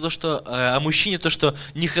фраз, это то, что о мужчине, то, что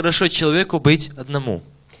нехорошо человеку быть одному.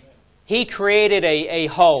 He created a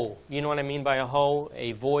hole. You know what I mean by a hole?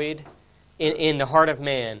 A void in the heart of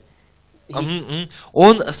man.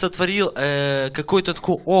 Он сотворил какую-то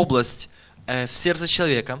такую область в сердце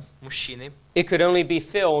человека, мужчины, It could only be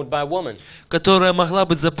filled by woman. которая могла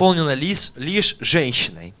быть заполнена лишь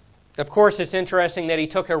женщиной. Of course, it's interesting that he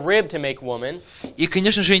took a rib to make woman. И,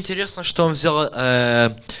 конечно же, интересно, что он взял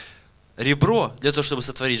ребро для того, чтобы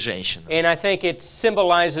сотворить женщину. And I think it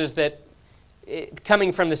symbolizes that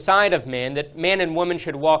coming from the side of man, that man and woman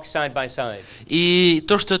should walk side by side. И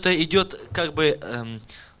то, что это идет как бы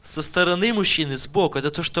со стороны мужчины, сбоку, это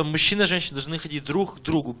то, что мужчина и женщина должны ходить друг к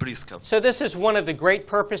другу близко. So this is one of the great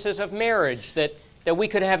purposes of marriage, that we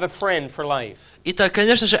could have a friend for life. Итак,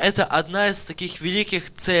 конечно же, это одна из таких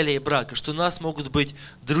великих целей брака, что у нас могут быть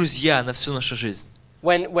друзья на всю нашу жизнь.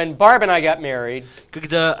 When Barb and I got married,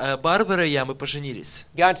 Когда Барбара и я, мы поженились,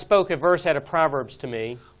 God spoke a verse out of Proverbs to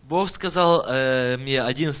me. Бог сказал мне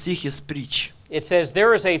один стих из притч. It says,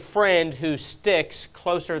 "There is a friend who sticks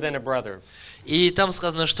closer than a brother." И там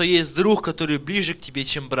сказано, что есть друг, который ближе к тебе,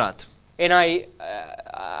 чем брат. And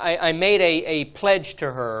I made a pledge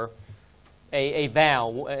to her, a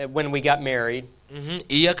vow when we got married.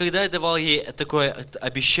 И я когда давал ей такое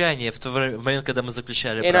обещание в момент, когда мы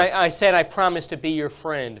заключали And брак, I said, I promise to be your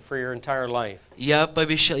friend for your entire life. я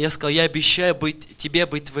сказал, я обещаю тебе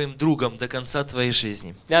быть твоим другом до конца твоей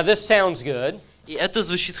жизни. Now this sounds good. И это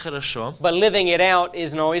звучит хорошо, But living it out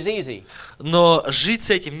isn't always easy. но жить с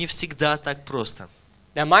этим не всегда так просто.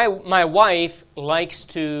 Now my wife likes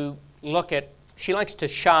to she likes to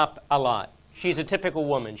shop a lot. She's a typical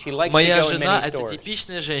woman. She likes to Моя go in жена many это stores.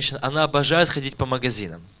 типичная женщина, она обожает ходить по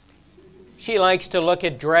магазинам. She likes to look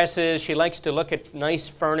at dresses. She likes to look at nice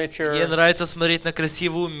Ей furniture. нравится смотреть на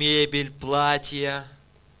красивую мебель, платья.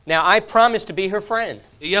 Now I promised to be her friend.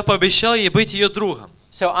 И я пообещал ей быть ее другом.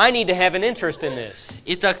 So I need to have an interest in this.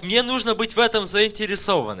 Итак, мне нужно быть в этом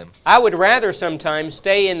заинтересованным. I would rather sometimes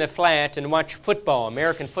stay in the flat and watch football,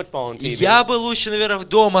 American football on TV. Я бы лучше, наверное,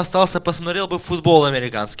 дома остался, посмотрел бы футбол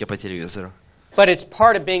американский по телевизору. But it's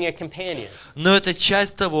part of being a companion. Но это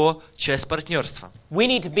часть партнерства. We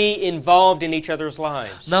need to be involved in each other's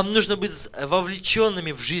lives. Нам нужно быть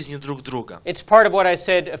вовлеченными в жизни друг друга. It's part of what I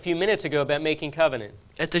said a few minutes ago about making covenant.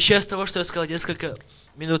 Это часть того, что я сказал несколько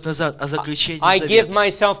минут назад о заключении I give завета.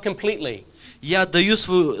 myself completely. Я отдаю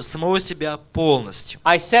самого себя полностью.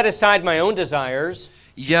 I set aside my own desires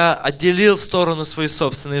Я отделил в сторону свои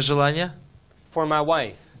собственные желания for my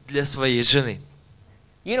wife. для своей жены.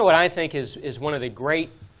 You know what I think is one of the great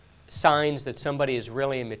signs that somebody is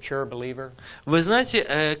really a mature believer? Вы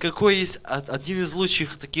знаете, какой есть один из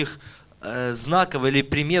лучших таких знаков или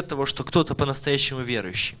примет того, что кто-то по-настоящему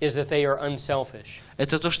верующий? Is that they are unselfish.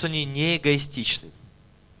 Это то, что они не эгоистичны.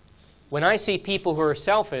 When I see people who are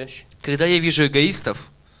selfish, Когда я вижу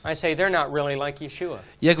эгоистов, I say they're not really like Yeshua.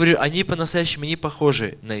 я говорю, они по-настоящему не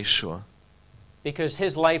похожи на Иешуа. Because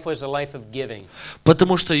his life was a life of giving.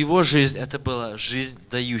 Потому что его жизнь, это была жизнь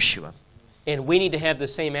дающего. And we need to have the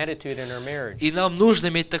same attitude in our marriage. И нам нужно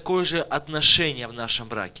иметь такое же отношение в нашем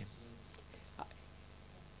браке.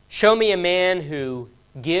 Show me a man who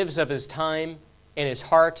gives of his time and his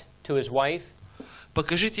heart to his wife.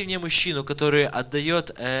 Покажите мне мужчину, который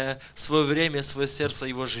отдает свое время, свое сердце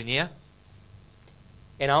его жене,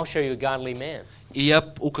 And I'll show you a godly man. и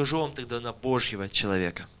я укажу вам тогда на Божьего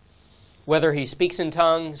человека. Whether he speaks in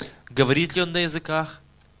tongues, Говорит ли он на языках,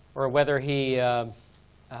 or whether he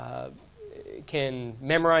can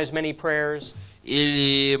memorize many prayers.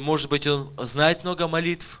 или, может быть, он знает много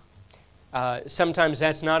молитв. Sometimes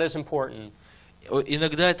that's not as important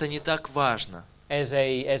Иногда это не так важно as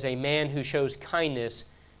a man who shows kindness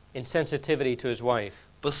and sensitivity to his wife.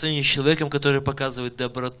 по сравнению с человеком, который показывает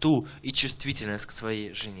доброту и чувствительность к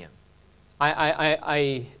своей жене.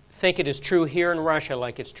 think it is true here in Russia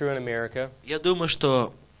like it's true in America. Я думаю,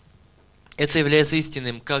 что это является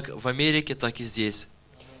истинным как в Америке, так и здесь.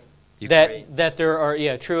 That there are,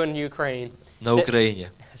 yeah, true in Ukraine. На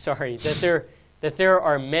Украине. Sorry, that there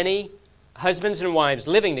are many husbands and wives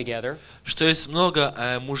living together. Что есть много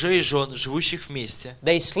мужей и жен, живущих вместе.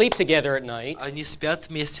 They sleep together at night. Они спят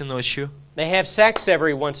вместе ночью. They have sex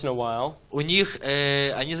every once in a while. У них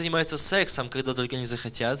они занимаются сексом, когда только они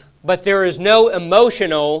захотят. But there is no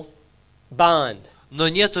emotional bond. Но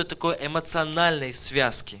нету такой эмоциональной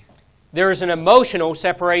связки. There is an emotional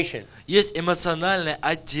separation. Есть эмоциональное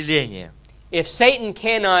отделение. If Satan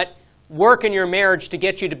cannot work in your marriage to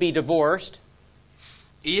get you to be divorced,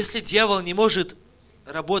 И если дьявол не может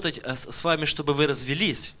работать с вами, чтобы вы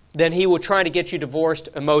развелись, then he will try to get you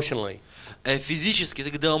divorced emotionally. Физически,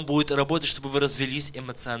 тогда он будет работать, чтобы вы развелись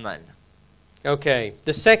эмоционально. Okay.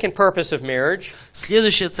 The second purpose of marriage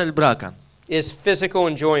Следующая цель брака is physical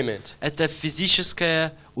enjoyment. – это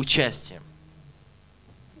физическое участие.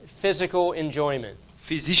 Physical enjoyment.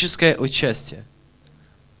 Физическое участие.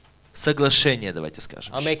 Соглашение, давайте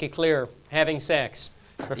скажем. I'll make it clear. Having sex.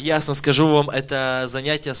 Ясно скажу вам, это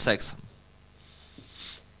занятие сексом.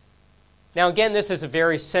 Now again, this is a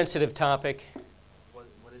very sensitive topic.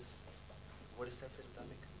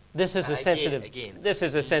 This is a sensitive. This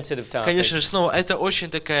is a sensitive topic. Конечно же, снова, это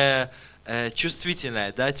очень такая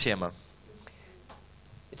чувствительная, да, тема.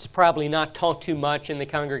 It's probably not talked too much in the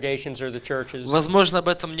congregations or the churches. Возможно, об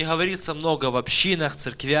этом не говорится много в общинах,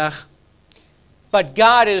 церквях. But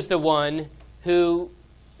God is the one who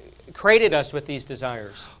created us with these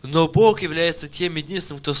desires. Но Бог является тем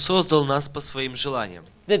единственным, кто создал нас по своим желаниям.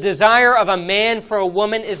 The desire of a man for a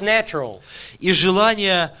woman is natural. И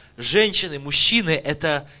желание женщины, мужчины –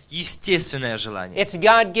 это естественное желание. It's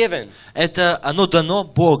God-given. Это оно дано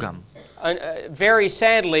Богом. Very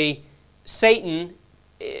sadly, Satan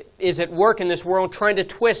is at work in this world trying to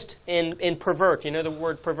twist and pervert. You know the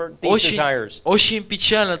word pervert? These desires. Очень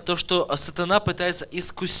печально то, что сатана пытается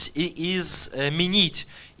изменить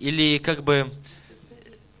или как бы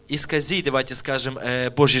исказить, давайте скажем,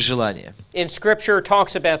 Божье желание. In Scripture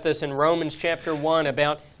talks about this in Romans chapter 1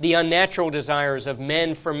 about the unnatural desires of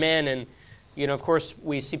men for men, and you know, of course,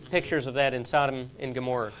 we see pictures of that in Sodom and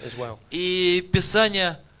Gomorrah as well. И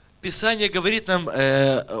Писание говорит нам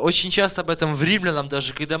очень часто об этом в Римлянам,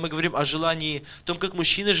 даже когда мы говорим о желании, о том, как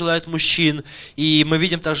мужчины желают мужчин, и мы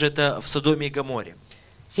видим также это в Содоме и Гоморе.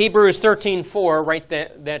 Hebrews 13:4, write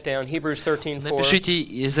that down. Hebrews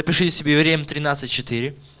 13:4. Запишите себе Евреям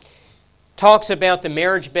 13:4. Talks about the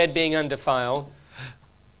marriage bed being undefiled.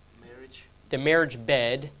 The marriage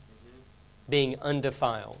bed being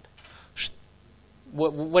undefiled.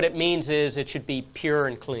 What it means is it should be pure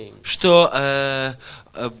and clean. Что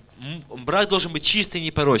брак должен быть чистый и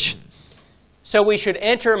непорочен. So we should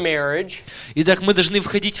enter marriage. Итак, мы должны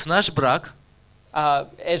входить в наш брак.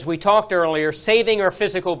 As we talked earlier, saving our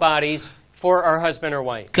physical bodies for our husband or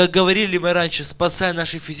wife. Как говорили мы раньше, спасая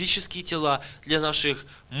наши физические тела для наших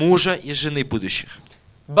мужа и жены будущих.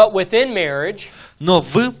 But within marriage, но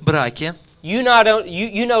в браке you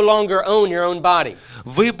no longer own your own body.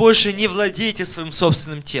 Вы больше не владеете своим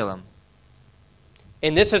собственным телом.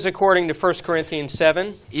 And this is according to 1 Corinthians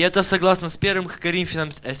 7. И это согласно с 1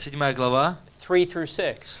 Коринфянам 7 глава, 3 through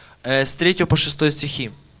 6. С 3 по 6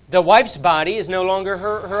 стихи. The wife's body is no longer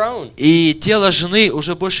her own. И тело жены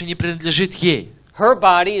уже больше не принадлежит ей. Her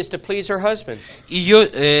body is to please her husband.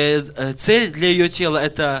 Ее цель для ее тела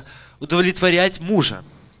это удовлетворять мужа.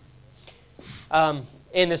 And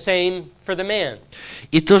the same for the man.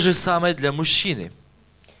 И то же самое для мужчины.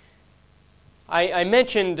 I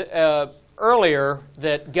mentioned earlier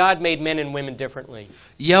that God made men and women differently.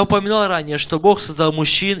 Я упоминал ранее, что Бог создал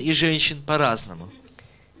мужчин и женщин по-разному.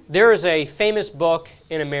 There is a famous book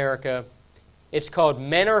in America. It's called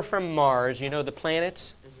Men Are From Mars. You know the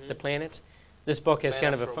planets? The planets? This book has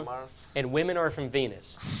kind of a... And Women Are From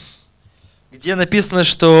Venus. Где написано,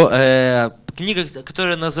 что книга,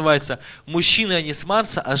 которая называется «Мужчины, они с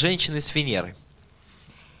Марса, а женщины с Венеры».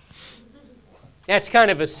 That's kind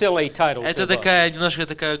of a silly title. Это немножко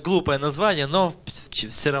такое глупое название, но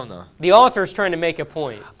все равно. The author is trying to make a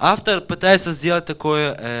point. Автор пытается сделать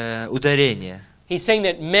такое ударение. He's saying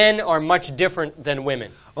that men are much different than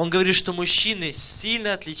women. Он говорит, что мужчины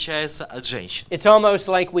сильно отличаются от женщин. It's almost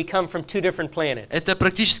like we come from two different planets. Это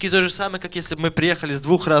практически то же самое, как если бы мы приехали с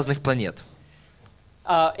двух разных планет.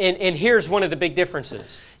 And here's one of the big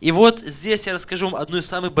differences. И вот здесь я расскажу вам одну из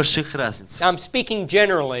самых больших разниц. I'm speaking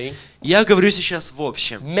generally. Я говорю сейчас в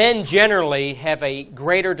общем. Men generally have a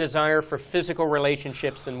greater desire for physical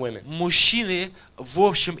relationships than women. Мужчины в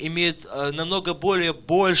общем имеют намного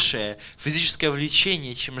большее физическое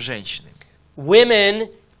влечение, чем женщины. Women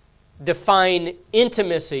define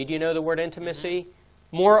intimacy, do you know the word intimacy?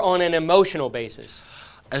 More on an emotional basis.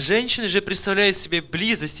 А женщины же представляют себе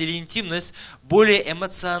близость или интимность более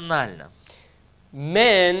эмоционально.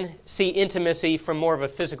 Men see intimacy from more of a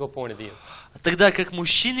physical point of view. Тогда как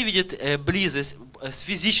мужчины видят близость с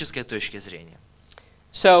физической точки зрения.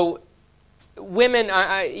 So, women,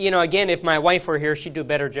 again, if my wife were here, she'd do a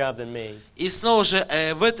better job than me. И снова же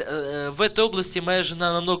в этой области моя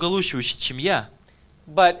жена намного лучше учит, чем я.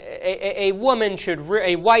 But a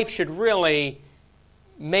wife should really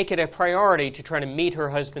make it a priority to try to meet her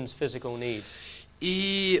husband's physical needs.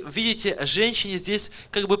 И видите, женщине здесь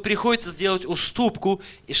как бы приходится сделать уступку,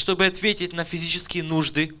 чтобы ответить на физические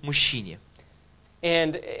нужды мужчине.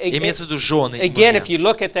 Имеется в виду жены и again, мужья. if you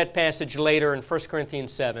look at that passage later in 1 Corinthians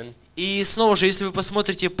 7, И снова же, если вы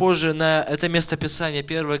посмотрите позже на это место Писания,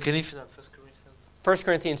 1 Коринфянам 1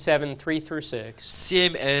 Corinthians 7, 3 through 6,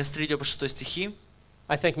 7, с 3 по 6 стихи,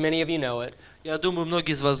 I think many of you know it. я думаю,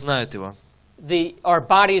 многие из вас знают его, Our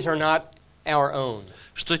bodies are not our own.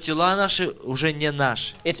 что тела наши уже не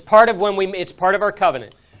наши. It's part of our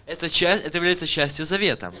covenant. Это является частью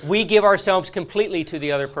завета. We give ourselves completely to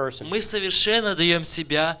the other person. Мы совершенно даем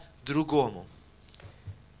себя другому.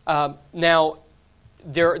 Now,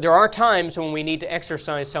 there are times when we need to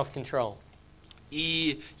exercise self-control.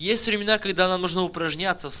 И есть времена, когда нам нужно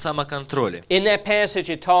упражняться в самоконтроле. In that passage,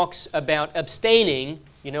 it talks about abstaining.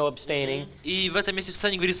 You know, abstaining. И в этом месте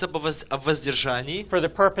Писания говорится об воздержании. For the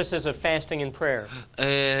purposes of fasting and prayer.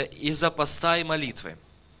 Из-за поста и молитвы.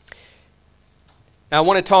 Now, I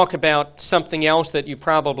want to talk about something else that you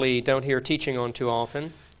probably don't hear teaching on too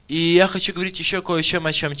often. И я хочу говорить еще кое о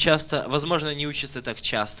чем часто, возможно, не учится так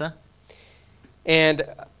часто. And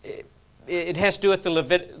it has to do with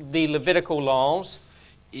the Levitical laws.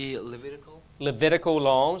 И Levitical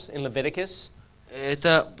laws in Leviticus.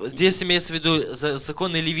 Это здесь имеется в виду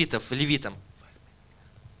законы левитам.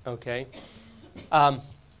 Okay.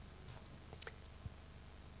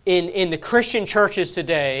 In the Christian churches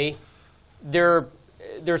today,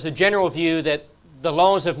 there's a general view that the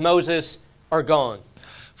laws of Moses are gone.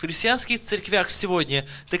 В христианских церквях сегодня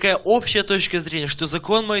такая общая точка зрения, что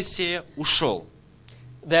закон Моисея ушел.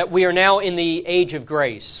 That we are now in the age of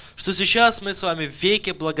grace. Что сейчас мы с вами в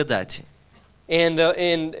веке благодати. And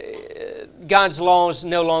God's laws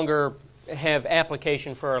no longer have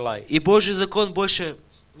application for our life. И Божий закон больше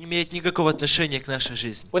не имеет никакого отношения к нашей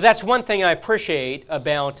жизни. Well, that's one thing I appreciate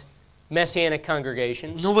about Messianic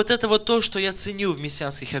congregations. Ну вот это вот то, что я ценю в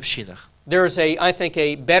мессианских общинах. There's I think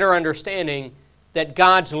a better understanding that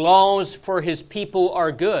God's laws for His people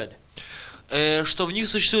are good. Что в них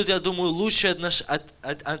существует, я думаю, лучшее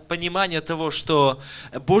понимание того, что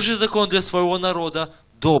Божий закон для своего народа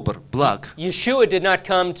добр, благ. Yeshua did not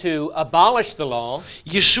come to abolish the law,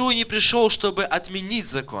 Иешуа не пришел, чтобы отменить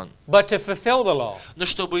закон, but to fulfill the law. но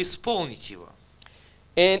чтобы исполнить его.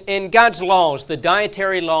 And God's laws, the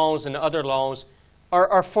dietary laws and other laws,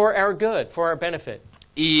 are for our good, for our benefit.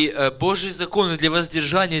 И Божьи законы для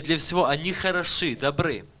воздержания, для всего, они хороши,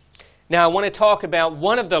 добры. Now I want to talk about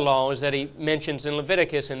one of the laws that he mentions in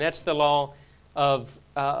Leviticus, and that's the law of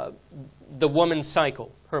the woman's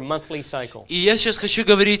cycle, her monthly cycle. И я сейчас хочу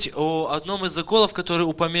говорить о одном из законов, который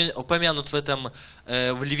упомянут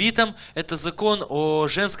в Левитам. Это закон о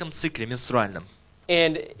женском цикле менструальном.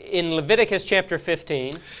 And in Leviticus chapter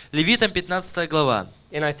 15, Левитам 15 глава.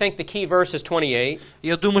 and I think the key verse is 28.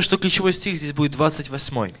 Я думаю, что ключевой стих здесь будет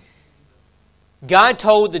 28. God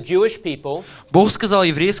told the Jewish people Бог сказал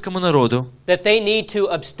еврейскому народу, that they need to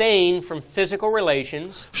abstain from physical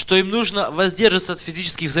relations что им нужно воздержаться от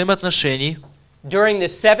физических взаимоотношений during the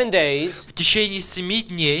 7 days в течение 7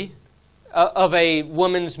 дней of a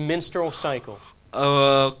woman's menstrual cycle.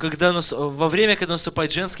 во время, когда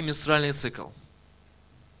наступает женский менструальный цикл.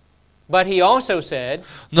 But he also said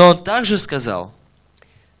Но он также сказал,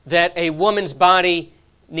 that a woman's body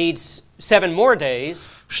needs 7 more days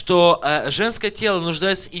что женское тело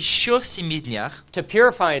нуждается еще в 7 днях, to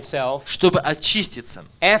purify itself чтобы очиститься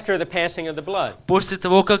after the passing of the blood. после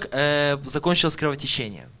того, как закончилось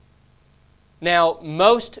кровотечение. Now,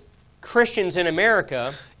 most Christians in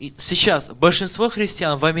America И сейчас большинство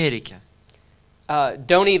христиан в Америке,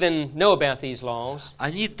 don't even know about these laws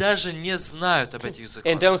они даже не знают об этих and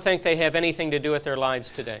законах. don't think they have anything to do with their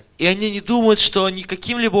lives today. И они не думают, что они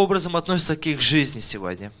каким-либо образом относятся к их жизни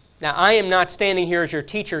сегодня. Now, I am not standing here as your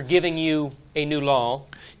teacher giving you a new law.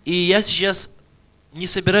 И я сейчас не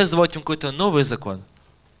собираюсь давать вам какой-то новый закон.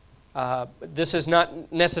 This is not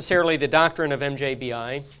necessarily the doctrine of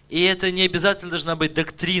MJBI. И это не обязательно должна быть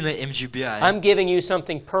доктрина MGBI. I'm giving you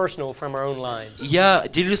something personal from our own lives. Я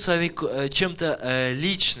делюсь с вами чем-то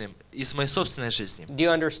личным из моей собственной жизни. Do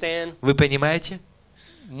you understand? Вы понимаете?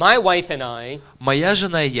 My wife and I, Моя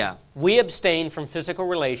жена и я, we abstain from physical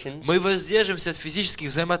relations мы воздерживаемся от физических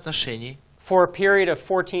взаимоотношений for a period of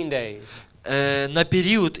 14 days на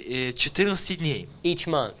период 14 дней each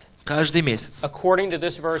month, каждый месяц, according to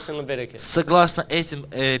this verse in Leviticus. согласно этим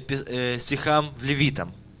стихам в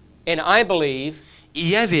Левитам. And I believe И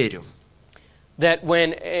я верю, that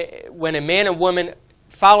when a man and woman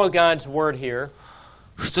follow God's word here,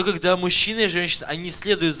 что когда мужчина и женщина, они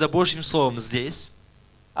следуют за Божьим Словом здесь,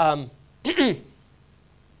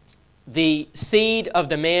 the seed of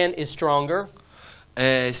the man is stronger.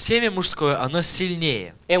 семя мужское, оно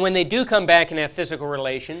сильнее. And when they do come back and have physical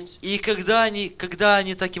relations, И когда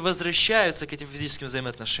они так и возвращаются к этим физическим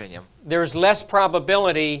взаимоотношениям, there's less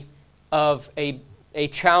probability of a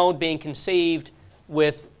child being conceived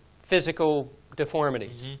with physical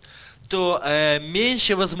deformities. то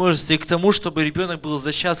меньше возможностей к тому, чтобы ребенок был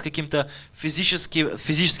зачат с каким-то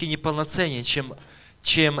физически неполноценнее,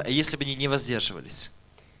 чем если бы они не воздерживались.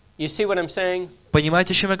 You see what I'm saying?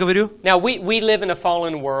 Понимаете, о чем я говорю? Now, we live in a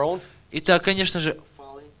fallen world. Итак, конечно же,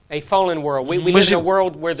 A fallen world. We live in a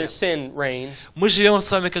world where the sin reigns. мы живем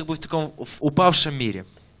с вами как бы в таком упавшем мире.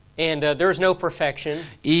 And there's no perfection.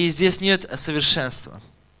 И здесь нет совершенства.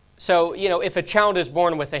 So, if a child is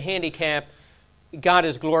born with a handicap, God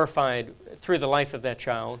is glorified through the life of that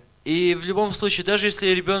child. И в любом случае, даже если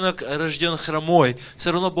ребенок рожден хромой,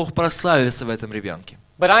 все равно Бог прославится в этом ребенке.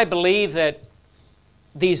 But I believe that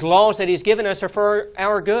these laws that He's given us are for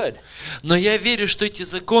our good. Но я верю, что эти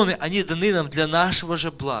законы, они даны нам для нашего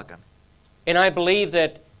же блага. And I believe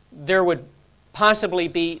that there would possibly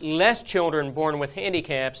be less children born with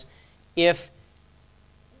handicaps if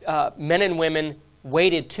men and women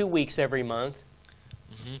waited 2 weeks every month,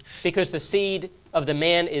 because the seed of the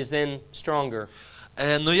man is then stronger.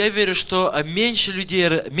 Но я верю, что меньше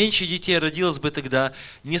детей родилось бы тогда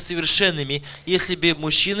несовершенными, если бы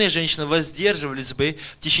мужчина и женщина воздерживались бы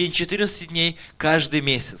в течение 14 дней каждый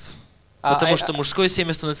месяц. Потому что мужское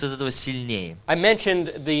семя становится от этого сильнее. I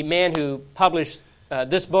mentioned the man who published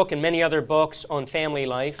this book and many other books on family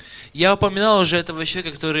life. Я упоминал уже этого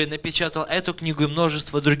человека, который напечатал эту книгу и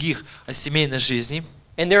множество других о семейной жизни.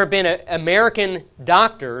 And there have been American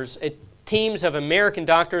doctors, teams of American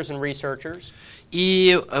doctors and researchers.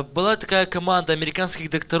 И была такая команда американских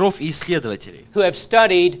докторов и исследователей, who have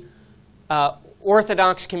studied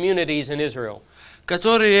Orthodox communities in Israel.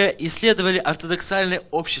 которые исследовали ортодоксальное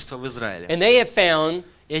общество в Израиле. And they have found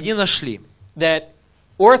И они нашли, that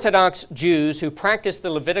Orthodox Jews who practice the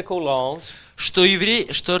Levitical laws что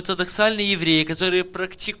ортодоксальные евреи, которые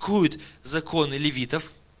практикуют законы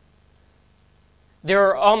левитов, there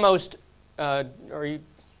are almost, are you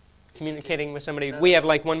communicating with somebody? We have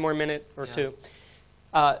like 1 more minute or two.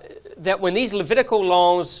 That when these Levitical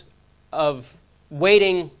laws of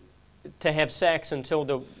waiting to have sex until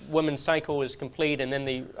the woman's cycle is complete and then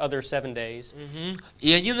the other 7 days.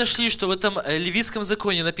 И они нашли, что в этом левитском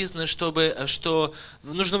законе написано, что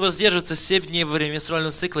нужно воздерживаться 7 дней во время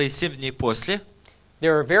менструального цикла и 7 дней после.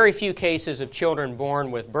 There are very few cases of children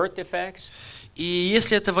born with birth defects. И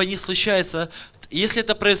если этого не случается, если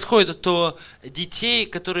это происходит, то детей,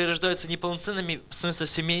 которые рождаются неполноценными, становится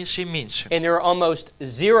все меньше и меньше. And there are almost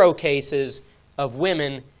 0 cases of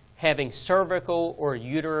women having cervical or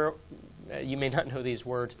uterine, you may not know these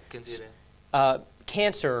words,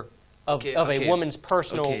 cancer of a woman's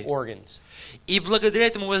personal organs. И благодаря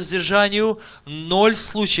этому воздержанию 0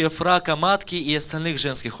 случаев рака матки и остальных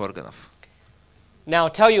женских органов. Now,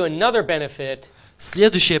 I'll tell you another benefit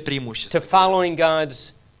Следующее преимущество. to following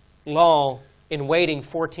God's law in waiting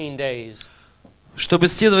 14 days. Чтобы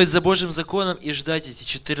следовать за Божьим законом и ждать эти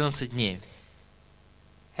 14 дней.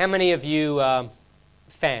 How many of you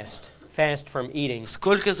fast from eating?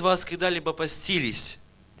 Сколько из вас когда-либо постились?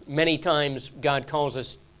 Many times God calls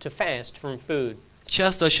us to fast from food.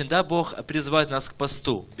 Часто очень, да, Бог призывает нас к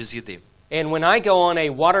посту без еды. And when I go on a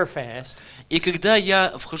water fast, И когда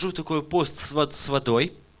я вхожу в такой пост с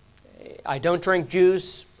водой, I don't drink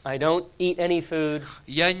juice, I don't eat any food,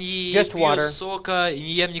 я не just пью water. сока, и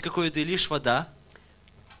не ем никакой еды, лишь вода.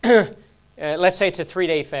 Let's say it's a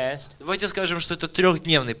 3-day fast. Давайте скажем, что это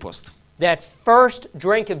 3-дневный пост. That first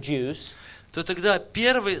drink of juice то тогда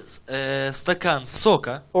первый стакан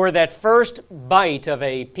сока or that first bite of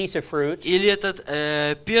a piece of fruit, или этот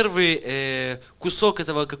первый кусок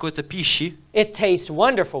этого какой-то пищи, it tastes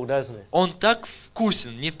wonderful, doesn't it? он так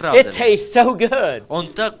вкусен, не правда It ли? tastes so good.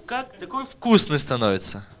 Он такой вкусный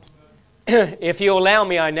становится. If you allow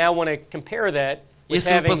me, I now want to compare that with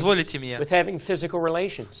Если вы позволите мне, having physical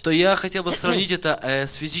relations. то я хотел бы сравнить это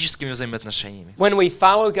с физическими взаимоотношениями. When we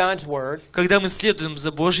follow God's word Когда мы следуем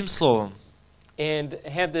за Божьим Словом and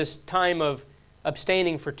have this time of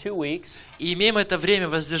abstaining for 2 weeks, и имеем это время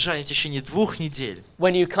воздержания в течение 2 недель,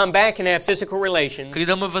 when you come back and have physical relations,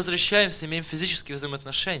 когда мы возвращаемся, имеем физические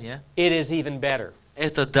взаимоотношения, it is even better.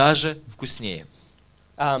 это даже вкуснее.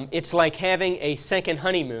 It's like having a second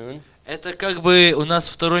honeymoon Это как бы у нас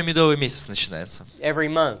второй медовый месяц начинается. every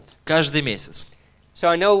month. Каждый месяц. So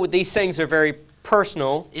I know these things are very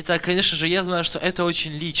personal, Итак, конечно же, я знаю, что это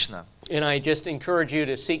очень лично. and I just encourage you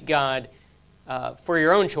to seek God for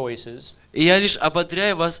your own choices. И я лишь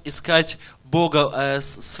ободряю вас искать Бога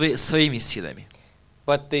своими силами.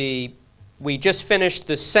 But we just finished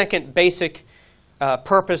the second basic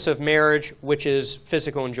purpose of marriage, which is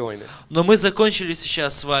physical enjoyment. Но мы закончили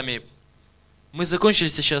сейчас с вами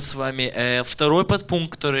второй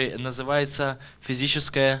подпункт, который называется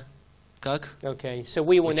физическое как? Okay, so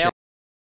we will now